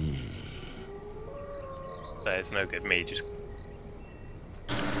 So it's no good, me just...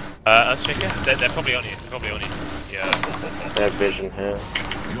 let's check it. They're probably on you, Yeah. They have vision here.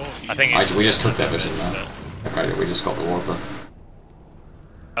 I think we just took their vision now. Okay, we just got the ward though.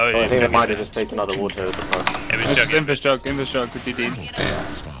 Oh, I think they might have just placed another water with the push. Invis jug could be deep. Yeah.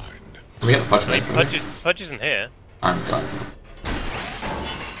 Can we get the Pudge mate? Pudge isn't here. I'm going.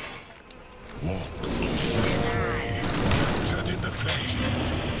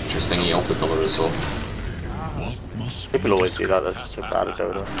 Interesting, he altered the lure as well. People always do that, that's just so bad at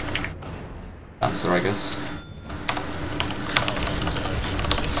over. Answer, I guess.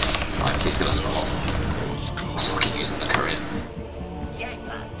 Right, he's gonna spell off. He's fucking using the courier.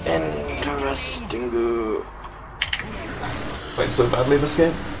 Interesting. Played so badly this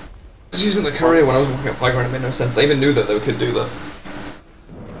game. I was using the courier when I was walking up high ground, it made no sense. I even knew that they could do that.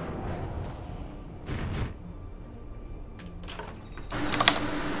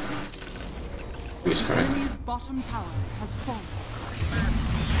 Who's correct? Enemy's bottom tower has fallen.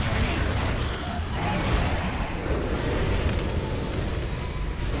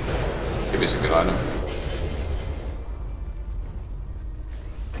 Maybe it's a good item.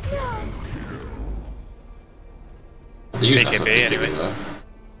 The use has something to do though.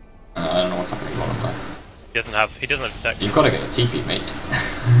 I don't know what's happening bottom there. He doesn't have protection. You've got to get a TP, mate.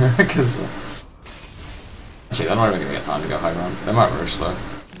 Because actually, they're not even gonna get time to go high ground. They might rush though.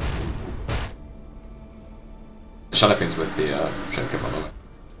 The Shadow Fiend's with the Shake Up, by the way.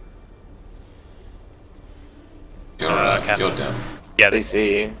 You're dead. Yeah, They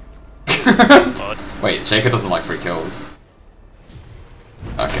see you. Wait, Shaker doesn't like free kills.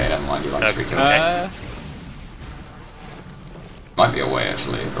 Okay, never mind, he likes free kills. Might be a way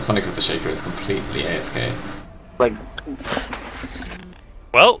actually. That's only because the Shaker is completely AFK. Like,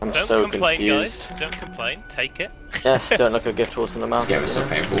 well, I'm don't so complain, confused. guys. Don't complain. Take it. yeah, don't look a gift horse in the mouth. This game is so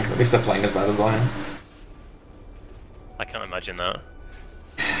painful. At least they're playing as bad as I am. I can't imagine that.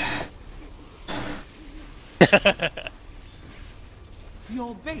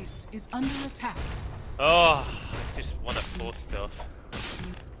 Your base is under attack. Oh, I just want to force stuff.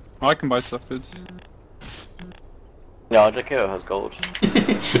 I can buy stuff, dudes. Yeah, Jakiro has gold.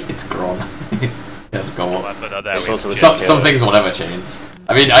 It's Gron. Yes, gold. Oh, I put that there. It's also Some things will never change.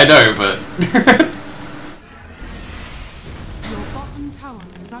 I mean, I know, but... Your bottom tower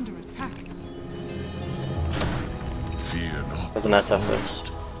is under attack. Fear not. There's an SF there.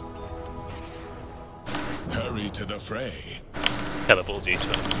 Hurry to the fray. Teleport you to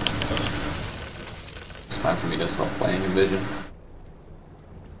him. It's time for me to stop playing Envision.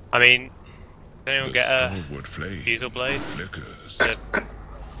 I mean, can anyone get a Stalwart flame Diesel Blade? flickers.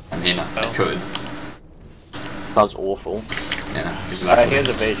 I mean, I could. Sounds awful. Yeah, exactly. Here's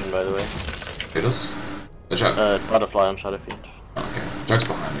evasion, by the way. Who does? The joke. Butterfly on Shadow Fiend. Okay. Joke's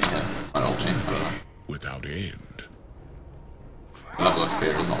behind me here. Might ult me. I don't know. Without end. The level of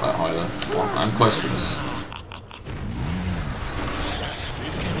fear is not that high though. I'm close to this.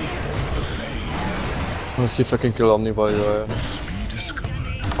 Let's see if I can kill Omni by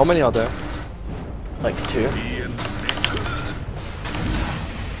How many are there? Like 2.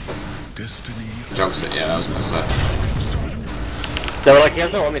 The joke's it, yeah, I was gonna say. They were like, he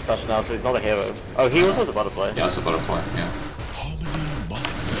has no Omni Stash now, so he's not a hero. Oh, he also has a butterfly. Yeah, it's a butterfly, yeah.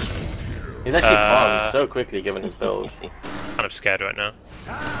 He's actually farmed so quickly given his build. Kind of scared right now.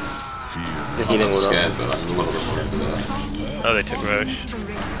 The I'm healing not will scared, but I'm a little bit more into that. Oh, they took Roche.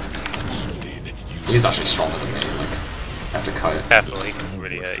 He's actually stronger than me, like, I have to cut it. Careful, he can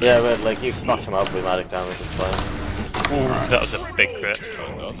really hurt you. Yeah, but like, you fucked him up with magic damage, it's fine. Alright. That was a big crit.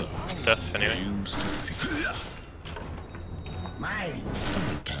 Stuff, anyway.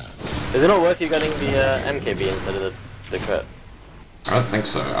 Is it not worth you getting the MKB instead of the crit? I don't think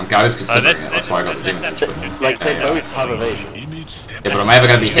so. I was considering it, that's why I got the demon edge, but... Like, they both have evasion. Image step but am I ever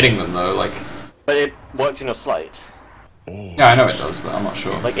going to be hitting them though? Like, But it works in your slight. yeah, I know it does, but I'm not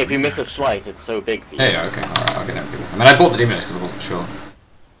sure. Like, if you miss a slight, it's so big for you. Yeah, okay, alright, I'll get it. I mean, I bought the demon because I wasn't sure.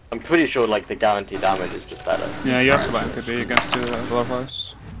 I'm pretty sure, like, the guaranteed damage is just better. Yeah, you have to buy MPB against two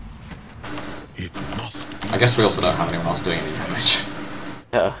otherwise. It must be I guess we also don't have anyone else doing any damage.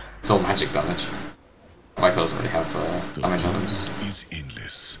 Yeah. It's all magic damage. Viper doesn't really have damage items. is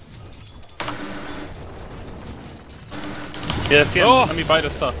endless. Yeah, see, let me buy the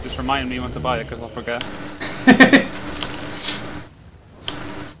stuff. Just remind me when to buy it, because I'll forget.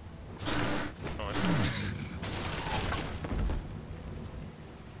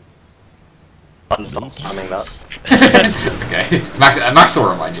 I'm just not spamming that. Okay, Max will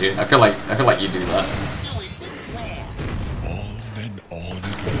remind you. I feel like you do that. On and on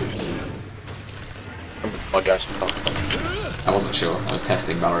again. Oh gosh. I wasn't sure. I was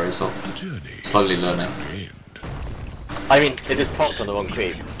testing Valerie, so A journey slowly learning. to end. I mean, it is propped on the wrong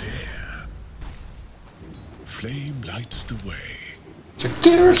creep. Dare. Flame lights the way.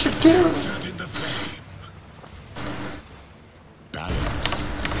 Shakira, Shakira. Stood in the flame. Balance.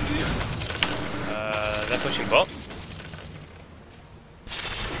 They're pushing bot.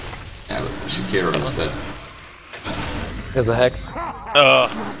 Yeah, but Shakira instead. There's a hex. Oh,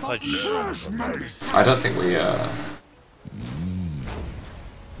 I don't think we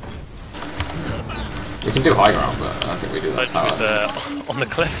we can do high ground, but I don't think we do that Fudge tower. was on the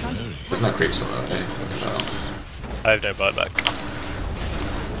cliff. There's no creeps for that, eh? So, I have no buyback.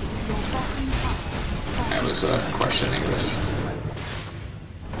 I was questioning this.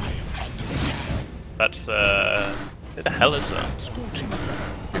 That's who the hell is that?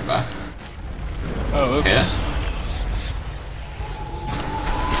 Get back. Oh, okay. Yeah.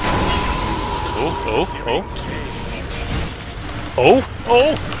 Oh,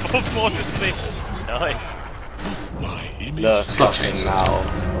 unfortunately. Nice. My image. The Slot chains. now.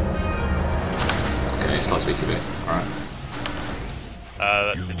 Okay, slots BQB. Alright.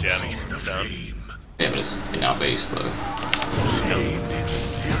 That's the gem. Down. Yeah, but it's in our base though.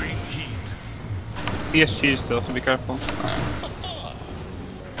 ESG still, so be careful.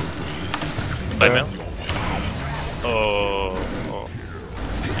 Play mail. Oh.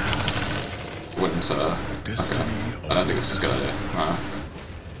 Wouldn't okay. I don't think this is a good idea.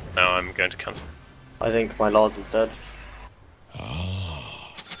 No, I'm going to cancel. I think my Lars is dead.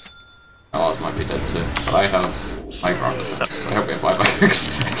 Ours might be dead too. But I have high ground defense. I hope we have buyback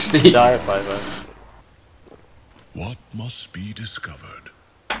XD. Yeah, I have 5 What must be discovered?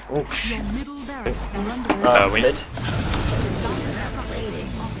 Oh, Your middle barracks are under Wait. mid.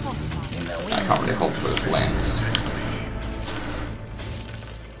 I can't really hold both lanes.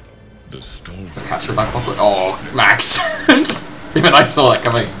 The storm. Catch her back pocket. Oh, Max! Even I saw that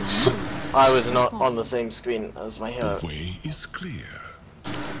coming. I was not on the same screen as my hero. The way is clear.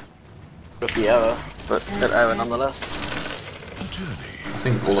 With the error, but an error nonetheless. A journey. I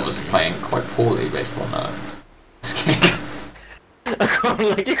think all of us are playing quite poorly based on this game.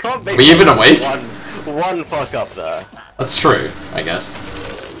 Like, you can't make Were you even awake? one fuck up there. That's true, I guess.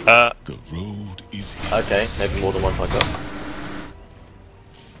 The road is here. Okay, maybe more than one fuck up.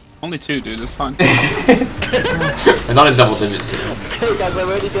 Only two, dude, it's fine. We're not in double digits here. Okay guys, I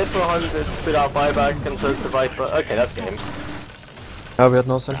already did for 100 without buyback and so is the Viper. Okay, that's game. We had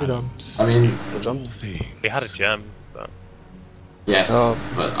no sentry down. I mean, No jump. We had a gem, but yes,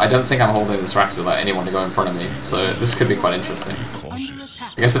 Oh. but I don't think I'm holding this Rax without anyone to go in front of me, so this could be quite interesting. Cautious.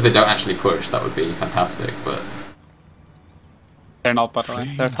 I guess if they don't actually push, that would be fantastic, but... They're not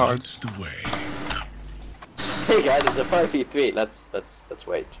battling, they're Flame tards. lights the way. Hey guys, it's a 5v3. Let's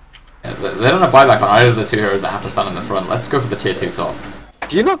wait. Yeah, they don't have buyback on either of the two heroes that have to stand in the front. Let's go for the tier 2 top.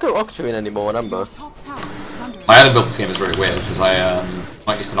 Do you not go Octarine anymore on Ember? top tower is under My item build this game is really weird, because I'm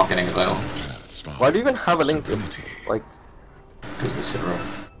not used to not getting a veil. Paths found. Why do you even have a link? Like, Because this hero.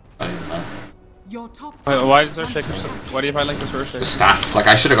 I don't even know. your top Wait, why is there shaker? Why do you find like this The first? stats, like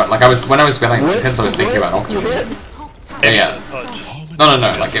I should have got, like when I was getting pins I was thinking about Octarine. top tower. Yeah. No,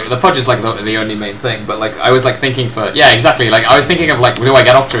 like the pudge is like the only main thing, but like I was like thinking for, yeah, exactly, like I was thinking of like, do I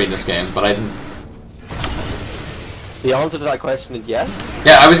get Octarine this game, but I didn't. the answer to that question is yes.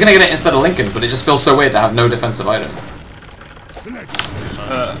 Yeah, I was gonna get it instead of Lincoln's, but it just feels so weird to have no defensive item.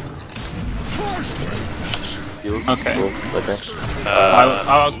 Okay. Cool. Okay.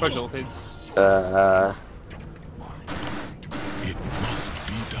 I was quite jolted. It must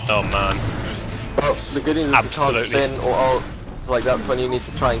be done. oh man. Well, the good news is you can't Absolutely. spin or ult, so like that's when you need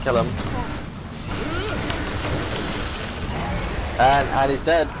to try and kill him. And he's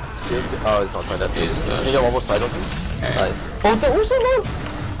dead. Oh, he's not quite dead. He is dead. You got one more slide on him. Okay. Nice. Oh, they're also low!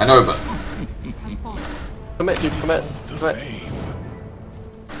 I know, but Commit, dude, commit. Commit.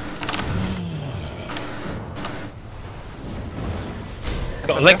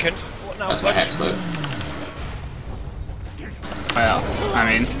 Got okay. Lincoln. What now? That's my hex though. Well, I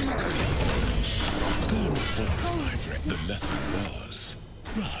mean, The lesson was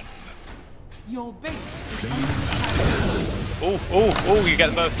run. Your base is Oh, you get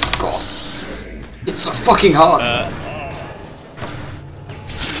them both. God. It's so fucking hard.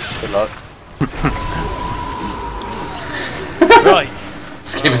 Good luck. Right.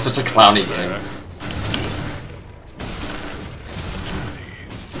 This game is such a clowny game.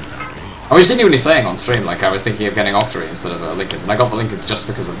 I was genuinely saying on stream, like, I was thinking of getting Octory instead of Lincolns, and I got the Lincolns just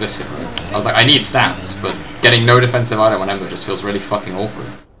because of this hero. I was like, I need stats, but getting no defensive item on Ember just feels really fucking awkward.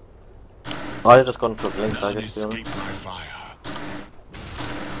 I've just gone for Blink, I guess, to be honest. Escape my fire.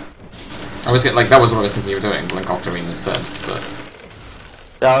 I was like, that was what I was thinking of doing, Blink Octarine instead, but...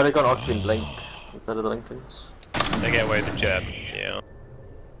 Yeah, I would have gone Octane Blink instead of the Lincolns. They get away with the gem. Yeah.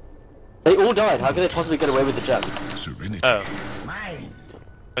 They all died, how could they possibly get away with the gem? Serenity. Oh.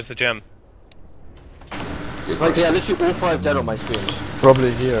 Where's the gem? Good Like, yeah, question. literally all 5 dead on my screen.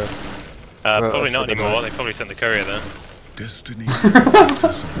 Probably here. Probably I not forgot anymore. that. They probably sent the courier there. Destiny.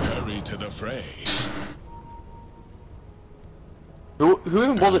 Hurry to the fray. Who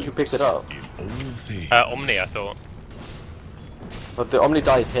even was it who picked it up? In all things. Omni, I thought. But the Omni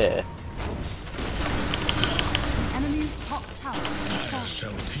died here. enemy's top tower. I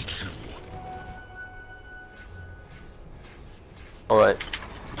shall teach you. Alright.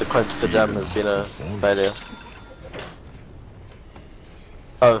 The quest for the gem has been a failure.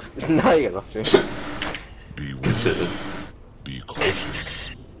 Oh, now you get Octane. Beware. Considered. Be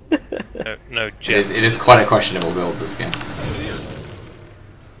cautious. No It gem. is quite a questionable build, this game.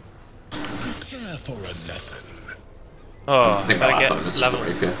 Prepare for a lesson. Oh, I think the last time it was just a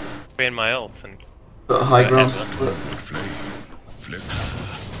rapier. in my ult and But high ground. Flame. Flip.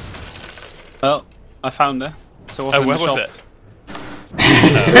 well, I found it. So what's oh, in where the was shop? it?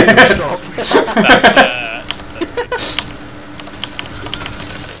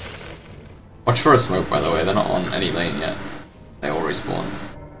 Watch for a smoke, by the way, they're not on any lane yet. They all respawned.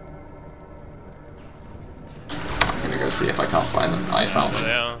 I'm gonna go see if I can't find them. I found them.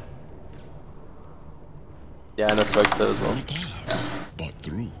 They are. Yeah, and I spoke to as well. Yeah. But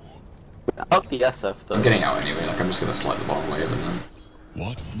through. Out the SF though. I'm getting out anyway, like I'm just gonna slide the bottom wave and then...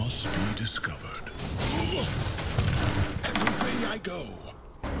 What must be discovered? And away I go.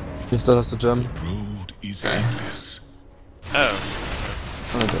 He still has the gem. Road is Okay. endless. Oh,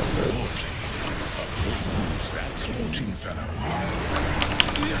 Your place. Oppose that scorching fellow.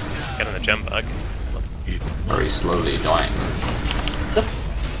 getting the gem back. It Very slowly dying.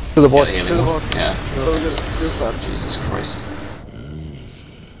 To the bot, Yeah, to the bot. Yeah. Jesus Christ.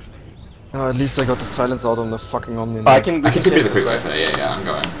 At least I got the silence out on the fucking Omni. I now. can I can TP the quick wave. wave, yeah, I'm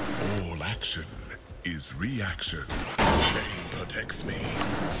going. all action is reaction. Flame protects me.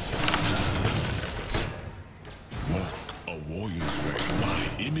 Walk a warrior's way. My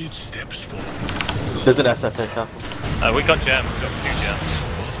image steps forward. There's an SF take up. We got gem. We got 2 gems.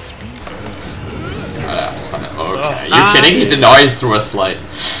 Must be I have to stun it. Okay, you're kidding? He denies through a slight.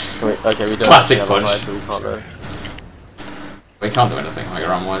 Wait, okay, It's we don't classic have a punch. so we can't We can't do anything high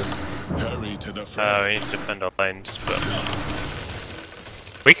ground wise. hurry to the We fray. need to defend our lanes, but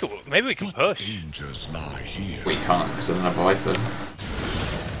we could. Maybe we can What push. dangers lie here? We can't because we don't have Viper.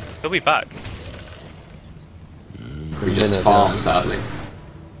 He'll be back. We just Minute, farm, yeah. sadly.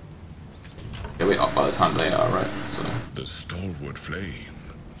 Yeah, we up by the time they are, right? So The stalwart flame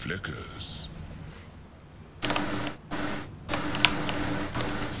flickers.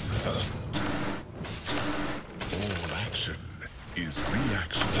 All action is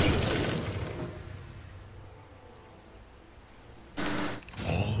reaction.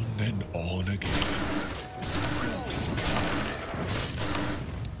 On and on again.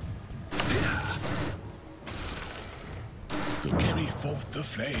 To carry forth the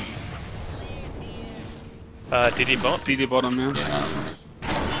flame. DD bot. DD bottom, yeah.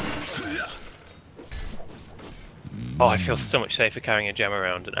 yeah. Oh, I feel so much safer carrying a gem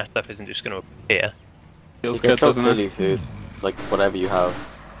around, and SF isn't just going to appear. Feels You can good, still doesn't kill it? you through, like, whatever you have.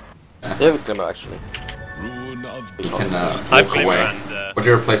 Yeah. They have a glimmer, actually. Ruin of You can I've walk Glimmer away. and What do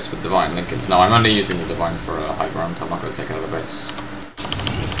you replace with Divine Lincolns? No, I'm only using the Divine for high ground. I'm not going to take another base. a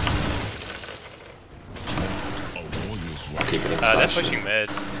warrior's I'll way. keep it in they're slash. pushing mid.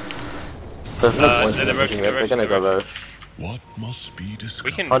 There's no point they're in pushing it, they're gonna go low. What must be We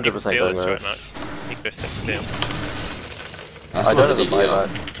discovered? can 100% steal this going right low. now. He can steal. That's I not don't the have a DDL.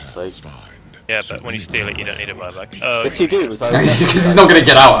 buyback. Like, Find. Yeah, but when you steal it, you don't need a buyback. Oh, yes, you do. Because he's not going to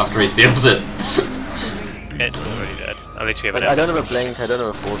get out after he steals it. it's already dead. At least we have an Like, I Ember. don't have a blink, I don't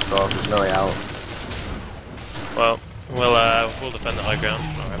have a 4-star, there's no way out. Well, We'll defend the high ground.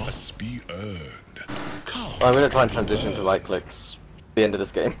 Must be earned. Come. I'm gonna try and transition to right clicks at the end of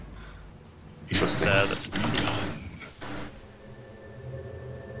this game. Interesting. That's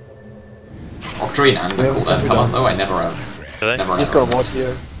Octarine and the cooldown talent though, I never have. do they? Never He's ever got a ward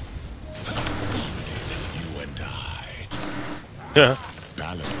here. You and I. Yeah.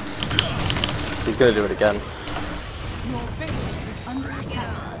 Balance. He's gonna do it again. Your base is under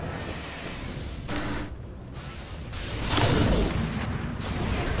attack.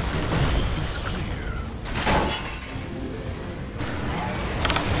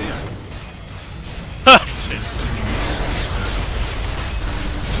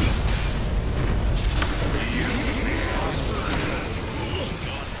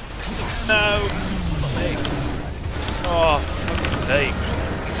 No! Oh, fuck's sake.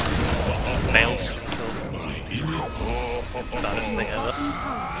 Nails. Saddest thing ever.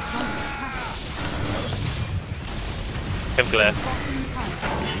 Give glare.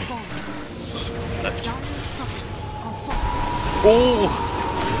 Left. Oh!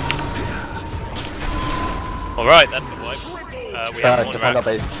 Alright, that's a wipe. We have one Defend our rack.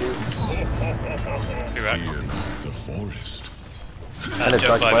 base, choose. 2 racks. The forest. And a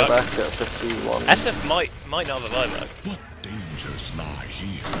Jump drag buyback. buyback at 51. SF might not have a buyback. What dangers lie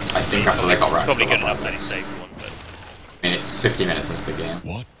here? I think after they got racks, Probably they'll good have enough that he's buybacks. saved one, but... I mean, it's 50 minutes into the game.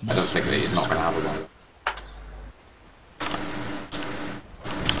 What I don't think that he's not going to have a buyback.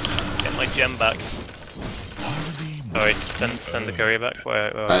 Get my gem back. Sorry, send the courier back.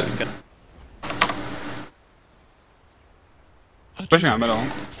 Where we can... Pushing out middle.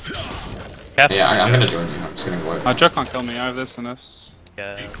 Careful. Yeah, I'm going to join you. I'm just going to go away. Jack can't kill me. I have this and this.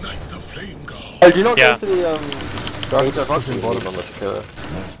 Yeah. Ignite the flame god. Oh, do you not Yeah. go for the Dark Aegis pushing Rocket bottom. on the killer?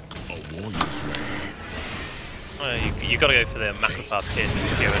 Walk a warrior's way. Well, you gotta go for the Macrophar pin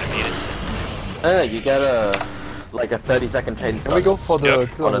if you're an immunity. You get a like a 30-second chain Can stun we go for the Yeah.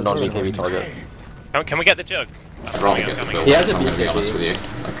 kill on a on the non-BKB target. Can we get the jug? I'd rather get the build, He has a I'm going to be BKB. honest with you.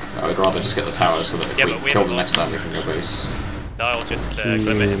 Like, I would rather just get the tower so that if Yeah, we but we kill have them next time we can go base. Dial just He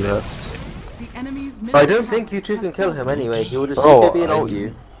glimmer him. left. The enemy's I don't think you two can kill him anyway. He will just Oh, BKB and I- ult you.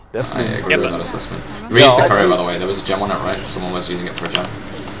 I Definitely. agree Yeah, with but- that assessment. We used the I courier, by think- the way. There was a gem on it, right? Someone was using it for a gem.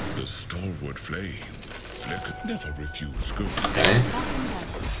 The stalwart flame. Flick never refuse good. Okay.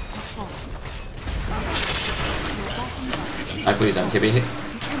 I please MKB hit.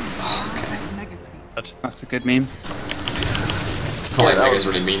 Oh, okay. That's a good meme. It's not like that Megas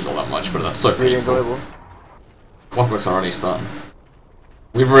was- really means all that much, but that's so Really painful. enjoyable. Clockwork's already starting.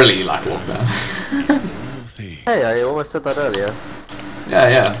 We really lack luck there. Hey, I almost said that earlier.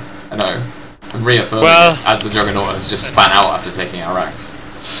 Yeah, I know. I'm reaffirming Well- it as the Juggernaut has just span out after taking our racks.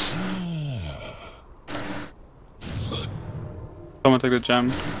 Someone took the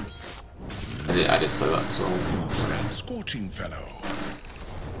gem. I did say that as well. Sorry. Scorching fellow.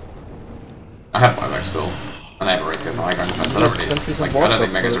 I have buyback still. And I have a rate for high ground defense. I don't really, Sentries and like, I don't think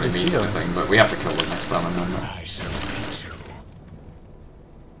walls Megas up really for means this anything, but we have to kill them next time, remember. I shall teach you.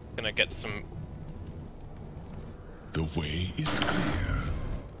 Gonna get some. The way is clear.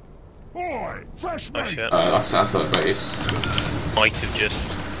 Boy, fresh Oh shit. That's a base. Might have just.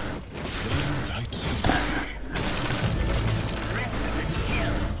 lights.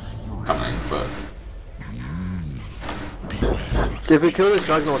 Coming, but If we kill this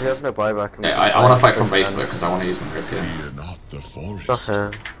Dragonlord, he has no buyback. and we yeah, can I want to fight from him. base though, because I want to use my grip here. Fear not the forest.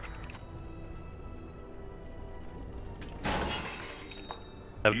 Okay.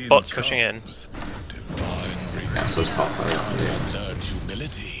 The bot's pushing in. comes Divine Yeah, so it's top player. Yeah. learn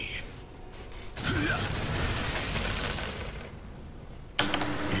humility.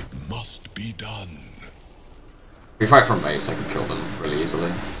 It must be done. If we fight from base, I can kill them really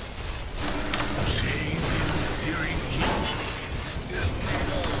easily.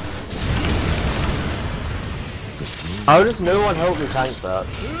 How does no one help me tank that?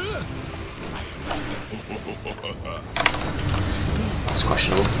 It's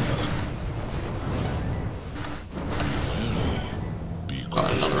questionable.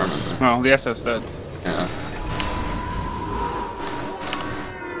 Got another remember. Well, the SF's dead. Yeah.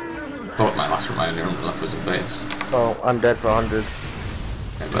 Thought my last remainder left was in base. Oh, I'm dead for 100.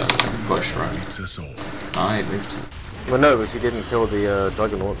 Okay, but I can push, right? It's us all. I moved. Well, no, because you didn't kill the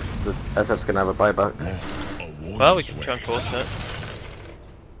Juggernaut. The SF's gonna have a buyback. Well, we can try and force it.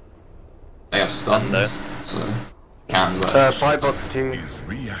 They have stuns, so can, but Firebox 2. His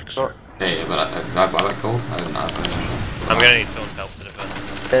reaction. hey, but I buy that gold. I didn't have any. I'm gonna need someone's help to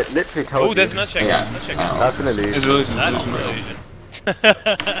defend. It literally tells Oh, you. there's no check. Yeah, No check. I know. That's an illusion. It's illusion. That's not an real. illusion.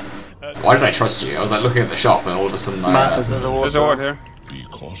 Why did I trust you? I was like looking at the shop, and all of a sudden, Matt, there's a ward. There's a ward here. Be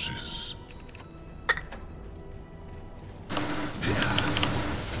cautious.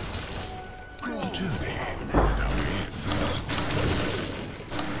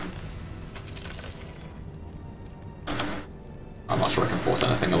 not sure I can force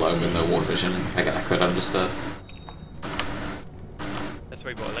anything alone with no ward vision. Again, I could, I'm just dead. That's why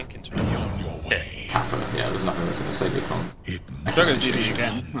we bought a link into it. Kappa, yeah, there's nothing that's gonna save me from. I'm gonna GG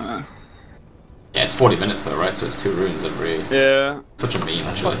again. Yeah, it's 40 minutes though, right? So it's 2 runes every. Yeah. Such a meme,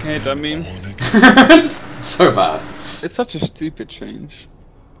 actually. Fucking hate that meme. It's so bad. It's such a stupid change.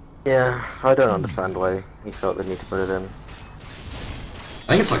 Yeah, I don't understand why he felt the need to put it in. I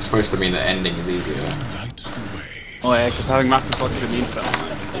think it's like supposed to mean that ending is easier. Oh yeah, because having macros actually means that.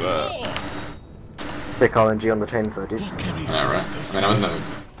 Thick RNG on the chains though, dude. Yeah, right. I mean, I was no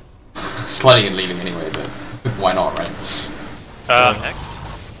sliding and leaving anyway, but why not, right? Next.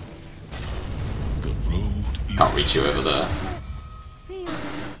 Can't reach you over there.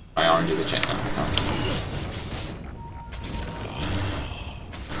 I RNG the chain now, I can't.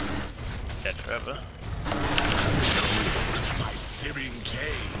 Dead forever.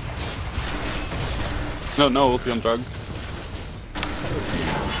 No ulti on drug.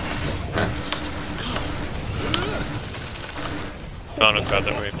 Okay. Gronors grab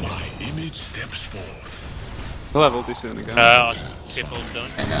that rape. Image steps forth. We'll have ulti soon again. People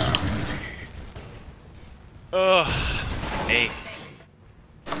don't. Yeah. Oh, hey.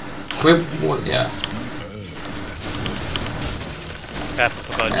 What? Yeah. Careful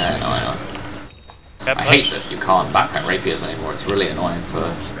for budge. Yeah, I know. I hate that you can't backpack rapiers anymore. It's really annoying for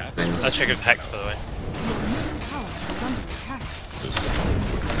things. I triggered Hex, by the way.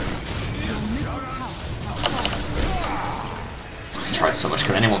 I've tried so much.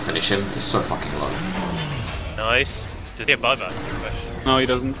 Can anyone finish him? He's so fucking low. Nice. Does he have buyback? No, he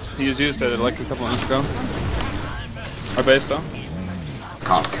doesn't. He just used it like a couple minutes ago. Our base though.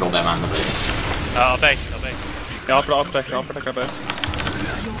 Can't kill them and the base. I'll bait. Yeah, I'll protect our base.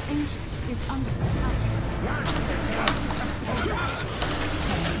 Your ancient is under attack.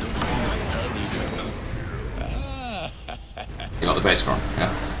 You got the base, Gron?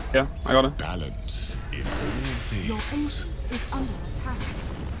 Yeah. Yeah, I got it. Balance in all things. Your ancient is under attack.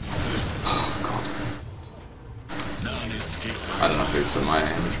 Oh god. I don't have boots in my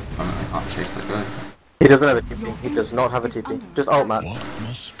image. I can't chase that guy. He doesn't have a TP. He does not have a TP. Just ult, Matt. What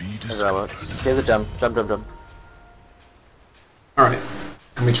must be Here's that works. Here's a jump. Jump. Alright.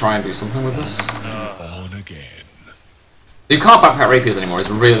 Can we try and do something with this? on again. You can't backpack rapiers anymore. It's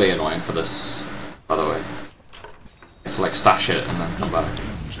really annoying for this, by the way. You have to like stash it and then come back.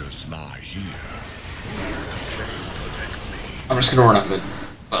 Dangers lie here. I'm just gonna run up mid,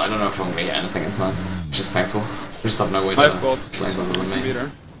 but I don't know if I'm gonna get anything in time. It's just painful. I just have no way to I've got lanes other than me.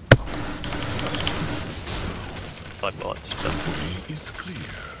 meter. 5 bullets. Is clear.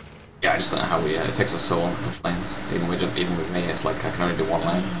 Yeah, I just don't know how we. It takes us so long to push lanes. Even with me, it's like I can only do 1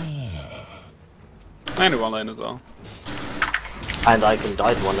 lane. I do 1 lane as well. And I can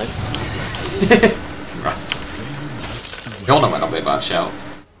die to one lane. Congrats. Yona might not be a bad shout.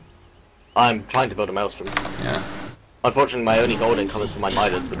 I'm trying to build a maelstrom. Yeah, Unfortunately, my only gold income is from my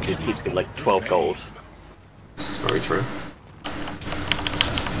Midas, which just keeps giving like 12 gold. it's very true.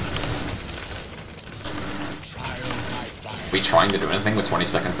 Are we trying to do anything with 20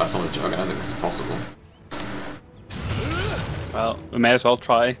 seconds left on the jug? I don't think this is possible. Well, we may as well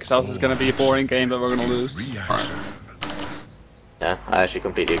try, because else it's gonna be a boring game that we're gonna lose. Alright. Yeah, I actually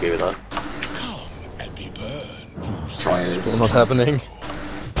completely agree with that. And be burned. Try it is. Still not happening.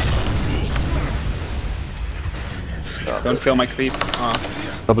 Don't feel my creep.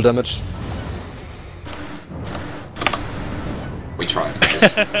 Double damage. We tried.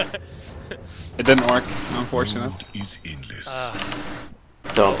 Guys. It didn't work, unfortunate. Is endless.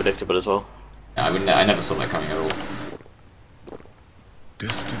 So unpredictable as well. Yeah, I never saw that coming at all.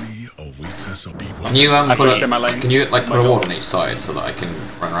 Destiny awaits us on Can you I put pushed in my lane. can you like My put a goal. ward on each side so that I can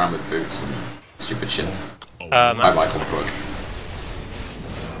run around with boots and stupid shit? No. Bye bye, Chillkroete.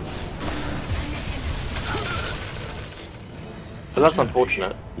 But that's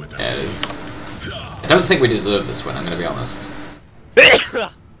unfortunate. Yeah, it is. I don't think we deserve this win. I'm gonna be honest.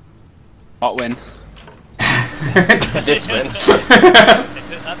 What win? This win. That's a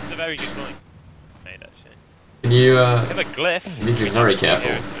very good point. Made actually. Can you Have a glyph. You need to be very careful.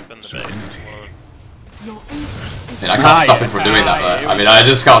 Your ancient is I mean, I can't stop him from doing that though. I mean, I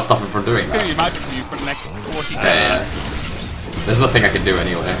just can't stop him from doing Can you that. imagine you for the next 40 Yeah. There's nothing I can do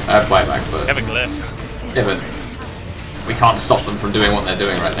anyway. I have buyback, but Have a glyph. yeah, but we can't stop them from doing what they're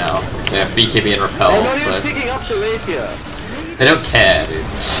doing right now because they have BKB and repel, They're not so even picking up the rapier. they don't care, dude.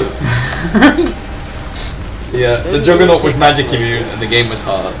 Yeah, the Juggernaut was magic immune and the game was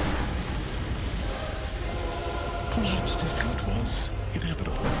hard. Perhaps defeat was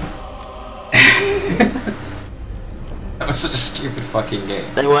inevitable. That was such a stupid fucking game.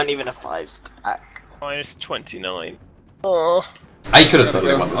 They weren't even a 5 stack. -29. Oh. I could have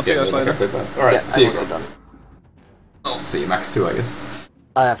totally won this I'll see game. you Like, I later. played bad. Alright, Yeah, see I'm you. also done. Oh, see you, Max, too, I guess.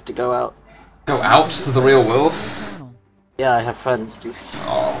 I have to go out. Go out to the real world? Yeah, I have friends, dude.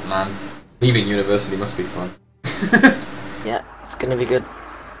 Oh, man. Leaving university must be fun. Yeah, it's gonna be good.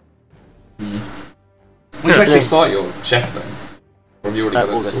 When did you actually start your chef thing? Or have you already got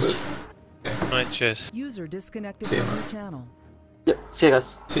it August. sorted? Right, cheers. User disconnected See you, from man. your channel. Yep, see you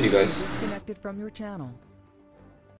guys. See you guys. Disconnected from your channel.